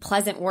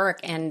pleasant work,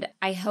 and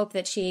I hope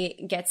that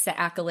she gets the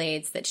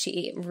accolades that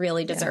she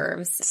really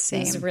deserves.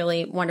 It's a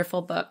really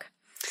wonderful book.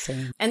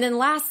 Same. And then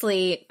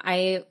lastly,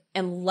 I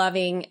am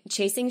loving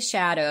Chasing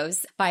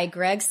Shadows by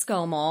Greg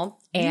Scommel,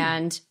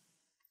 and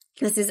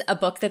this is a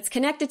book that's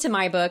connected to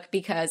my book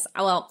because,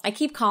 I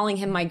keep calling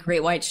him my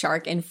great white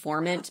shark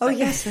informant. But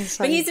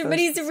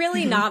he's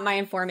really not my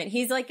informant.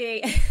 He's like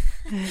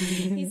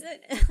he's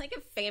like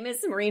a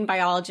famous marine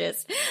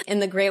biologist in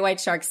the great white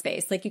shark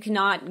space. Like you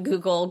cannot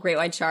Google great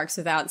white sharks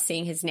without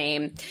seeing his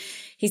name.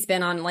 He's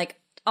been on like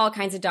all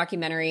kinds of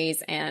documentaries,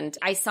 and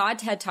I saw a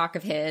TED Talk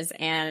of his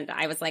and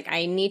I was like,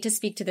 I need to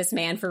speak to this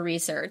man for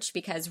research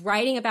because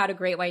writing about a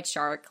great white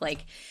shark,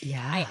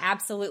 I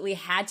absolutely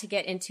had to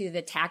get into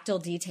the tactile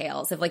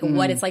details of like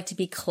what it's like to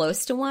be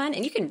close to one.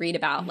 And you can read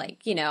about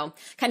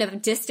kind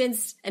of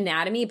distance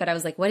anatomy, but I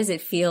was like, what does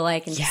it feel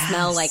like and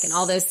smell like and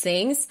all those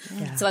things?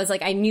 Yeah. So I was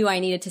like, I knew I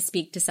needed to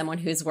speak to someone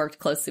who's worked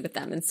closely with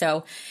them. And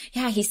so,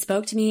 he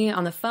spoke to me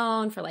on the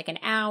phone for like an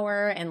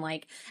hour and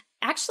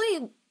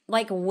actually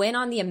went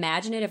on the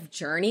imaginative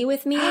journey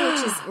with me,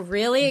 which is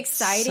really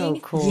exciting. So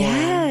cool.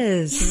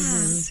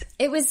 Yes.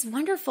 Yeah. It was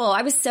wonderful.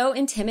 I was so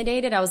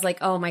intimidated. I was like,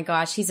 oh my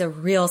gosh, he's a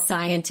real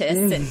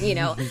scientist.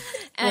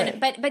 And,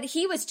 but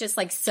he was just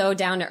so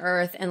down to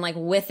earth and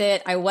with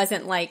it. I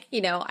wasn't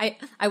I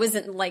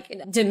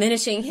wasn't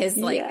diminishing his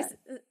his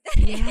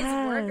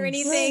work or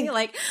anything.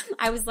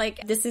 I was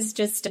like, this is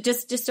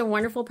just a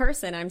wonderful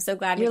person. I'm so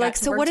glad we got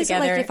to work what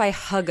together. Is it like if I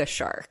hug a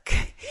shark?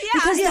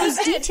 Because those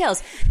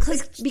details,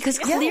 because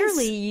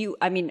clearly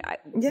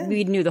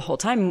we knew the whole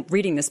time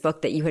reading this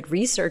book that you had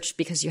researched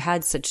because you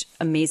had such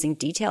amazing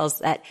details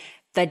that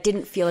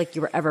didn't feel like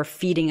you were ever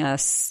feeding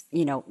us,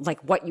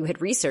 what you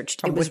had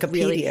researched. From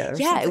Wikipedia.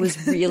 It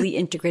was really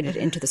integrated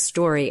into the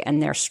story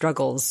and their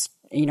struggles,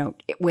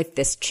 with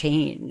this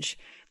change.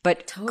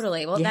 But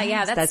totally. Well,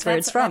 that's where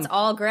it's from. That's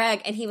all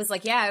Greg. And he was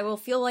like, it will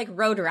feel like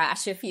road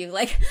rash if you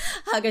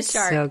hug a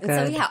shark. So good.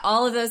 And so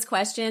all of those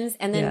questions.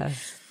 And then,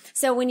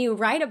 So when you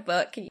write a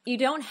book, you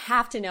don't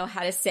have to know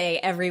how to say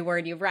every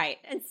word you write.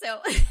 And so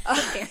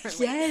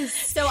apparently. Yes.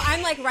 So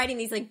I'm like writing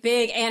these like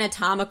big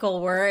anatomical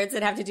words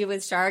that have to do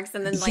with sharks.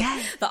 And then like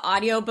the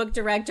audiobook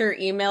director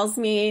emails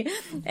me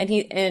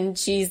and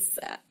she's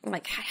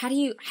like, how do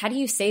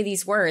you say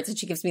these words? And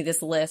she gives me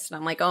this list and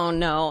I'm like, oh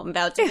no, I'm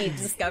about to be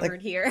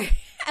discovered here.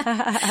 So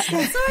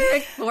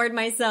I record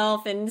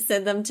myself and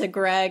send them to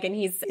Greg and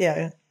he's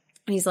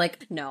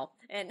like, no.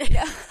 And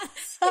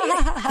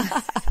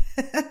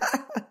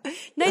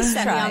nice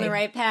set try. me on the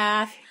right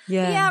path.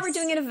 Yes. Yeah, we're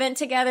doing an event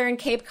together in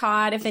Cape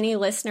Cod if any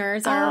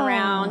listeners are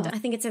around. I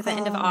think it's at the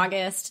end of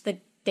August. The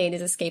date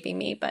is escaping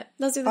me, but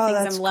those are the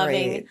things I'm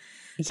loving. Great.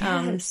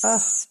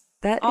 Yes.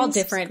 That all is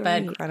different, great.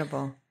 but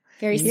Incredible.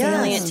 very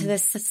salient to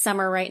this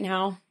summer right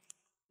now.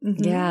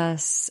 Mm-hmm.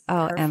 Yes.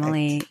 Oh, perfect.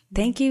 Emily,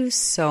 thank you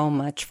so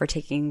much for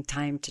taking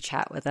time to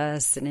chat with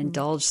us and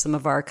indulge some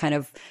of our kind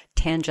of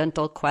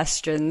tangential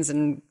questions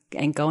and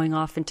going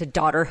off into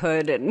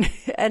daughterhood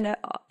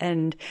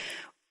and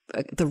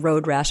the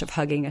road rash of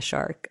hugging a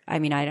shark. I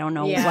mean, I don't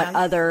know what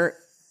other,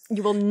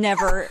 you will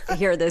never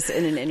hear this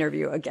in an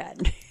interview again.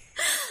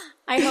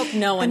 I hope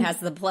no one has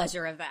the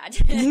pleasure of that.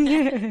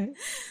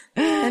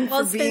 And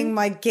for being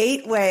my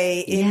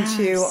gateway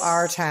into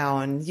our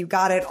town. You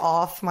got it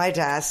off my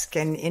desk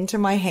and into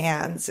my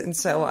hands. And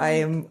so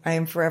I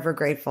am forever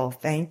grateful.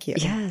 Thank you.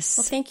 Yes.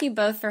 Well, thank you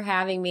both for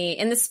having me.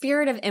 In the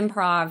spirit of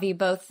improv, you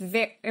both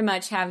very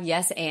much have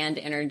yes and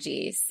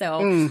energy.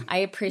 So I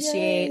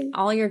appreciate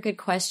all your good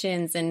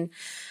questions and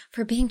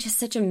for being just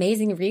such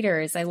amazing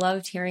readers. I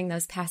loved hearing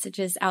those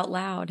passages out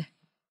loud.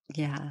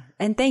 Yeah.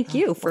 And thank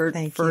you for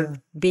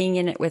being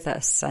in it with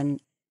us and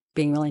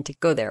being willing to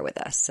go there with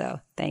us. So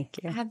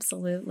thank you.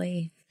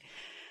 Absolutely.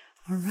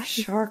 All right.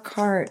 Shark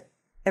heart.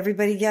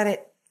 Everybody get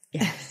it?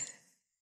 Yes.